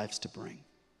 others' lives to bring?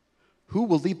 Who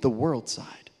will leave the world's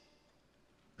side?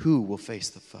 Who will face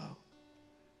the foe?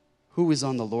 Who is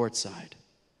on the Lord's side?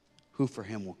 Who for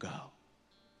him will go?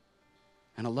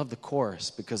 And I love the chorus,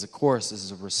 because the chorus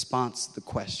is a response to the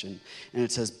question. And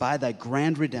it says, by thy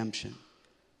grand redemption,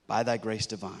 by thy grace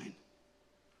divine,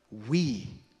 we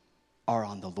are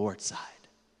on the Lord's side.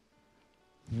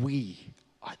 We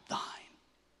are thine.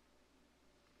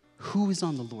 Who is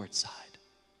on the Lord's side?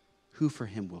 Who for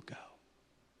him will go?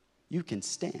 You can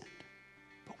stand,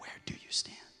 but where do you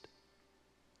stand?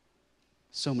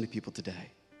 So many people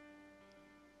today,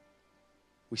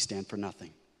 we stand for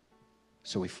nothing,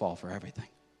 so we fall for everything.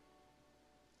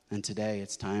 And today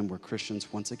it's time where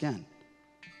Christians, once again,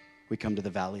 we come to the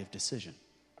valley of decision.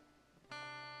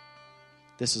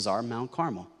 This is our Mount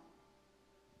Carmel.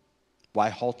 Why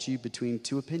halt you between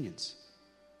two opinions?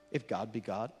 If God be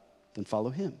God, then follow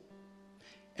him.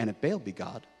 And if Baal be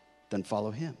God, then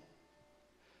follow him.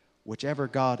 Whichever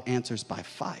God answers by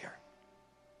fire,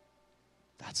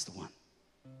 that's the one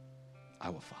I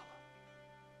will follow.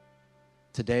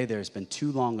 Today, there's been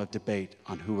too long of debate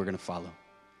on who we're going to follow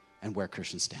and where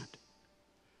Christians stand.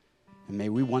 And may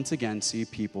we once again see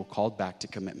people called back to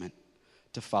commitment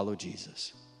to follow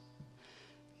Jesus.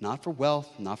 Not for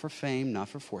wealth, not for fame, not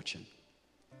for fortune.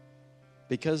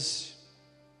 Because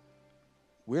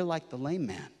we're like the lame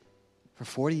man for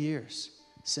 40 years,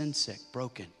 sin sick,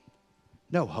 broken,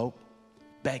 no hope,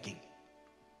 begging.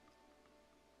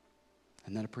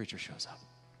 And then a preacher shows up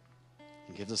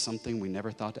and gives us something we never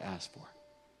thought to ask for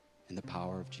in the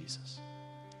power of Jesus.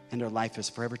 And our life is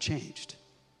forever changed.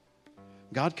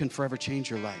 God can forever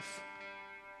change your life.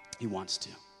 He wants to,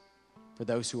 for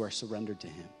those who are surrendered to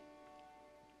him.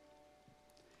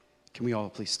 Can we all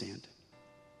please stand?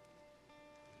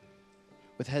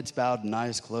 With heads bowed and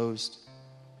eyes closed,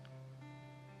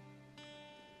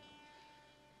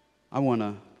 I want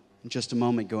to, in just a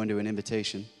moment, go into an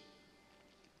invitation.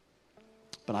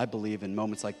 But I believe in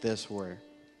moments like this where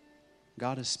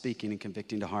God is speaking and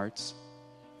convicting to hearts,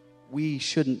 we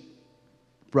shouldn't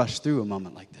rush through a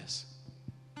moment like this.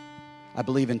 I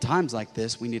believe in times like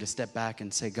this, we need to step back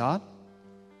and say, God,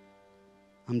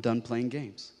 I'm done playing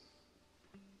games.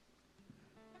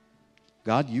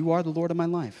 God, you are the Lord of my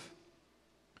life.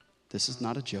 This is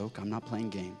not a joke. I'm not playing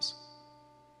games.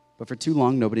 But for too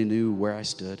long, nobody knew where I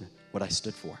stood, what I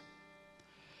stood for.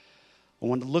 I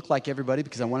wanted to look like everybody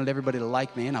because I wanted everybody to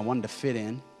like me and I wanted to fit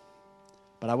in.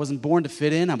 But I wasn't born to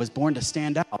fit in. I was born to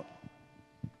stand out. I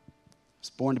was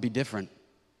born to be different.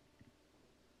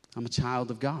 I'm a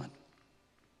child of God.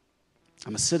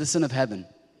 I'm a citizen of heaven.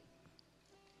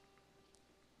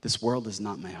 This world is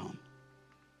not my home.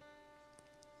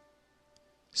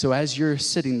 So as you're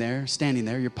sitting there, standing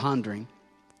there, you're pondering,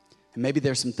 and maybe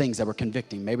there's some things that were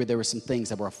convicting. Maybe there were some things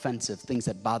that were offensive, things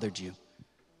that bothered you.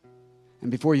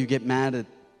 And before you get mad at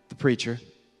the preacher,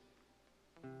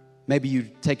 maybe you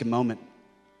take a moment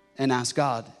and ask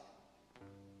God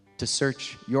to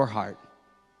search your heart,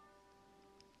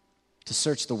 to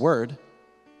search the Word,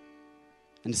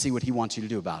 and to see what he wants you to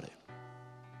do about it.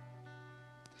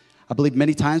 I believe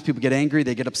many times people get angry,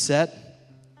 they get upset.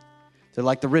 They're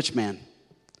like the rich man.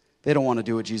 They don't want to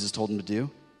do what Jesus told them to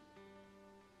do.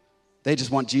 They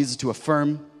just want Jesus to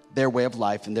affirm their way of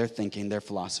life and their thinking, their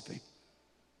philosophy.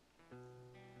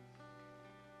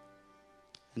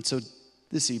 And so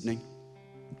this evening,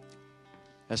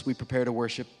 as we prepare to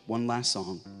worship one last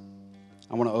song,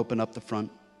 I want to open up the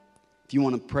front. If you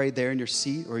want to pray there in your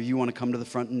seat, or you want to come to the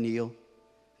front and kneel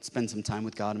and spend some time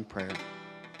with God in prayer,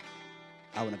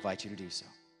 I would invite you to do so.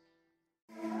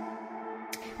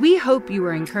 We hope you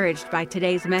were encouraged by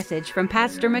today's message from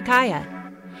Pastor Micaiah.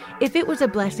 If it was a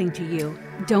blessing to you,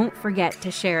 don't forget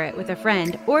to share it with a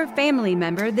friend or family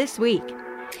member this week.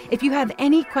 If you have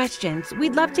any questions,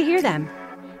 we'd love to hear them.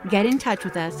 Get in touch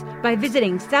with us by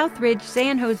visiting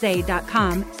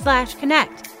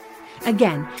southridgesanjose.com/connect.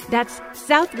 Again, that's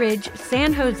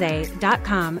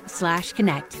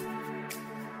southridgesanjose.com/connect.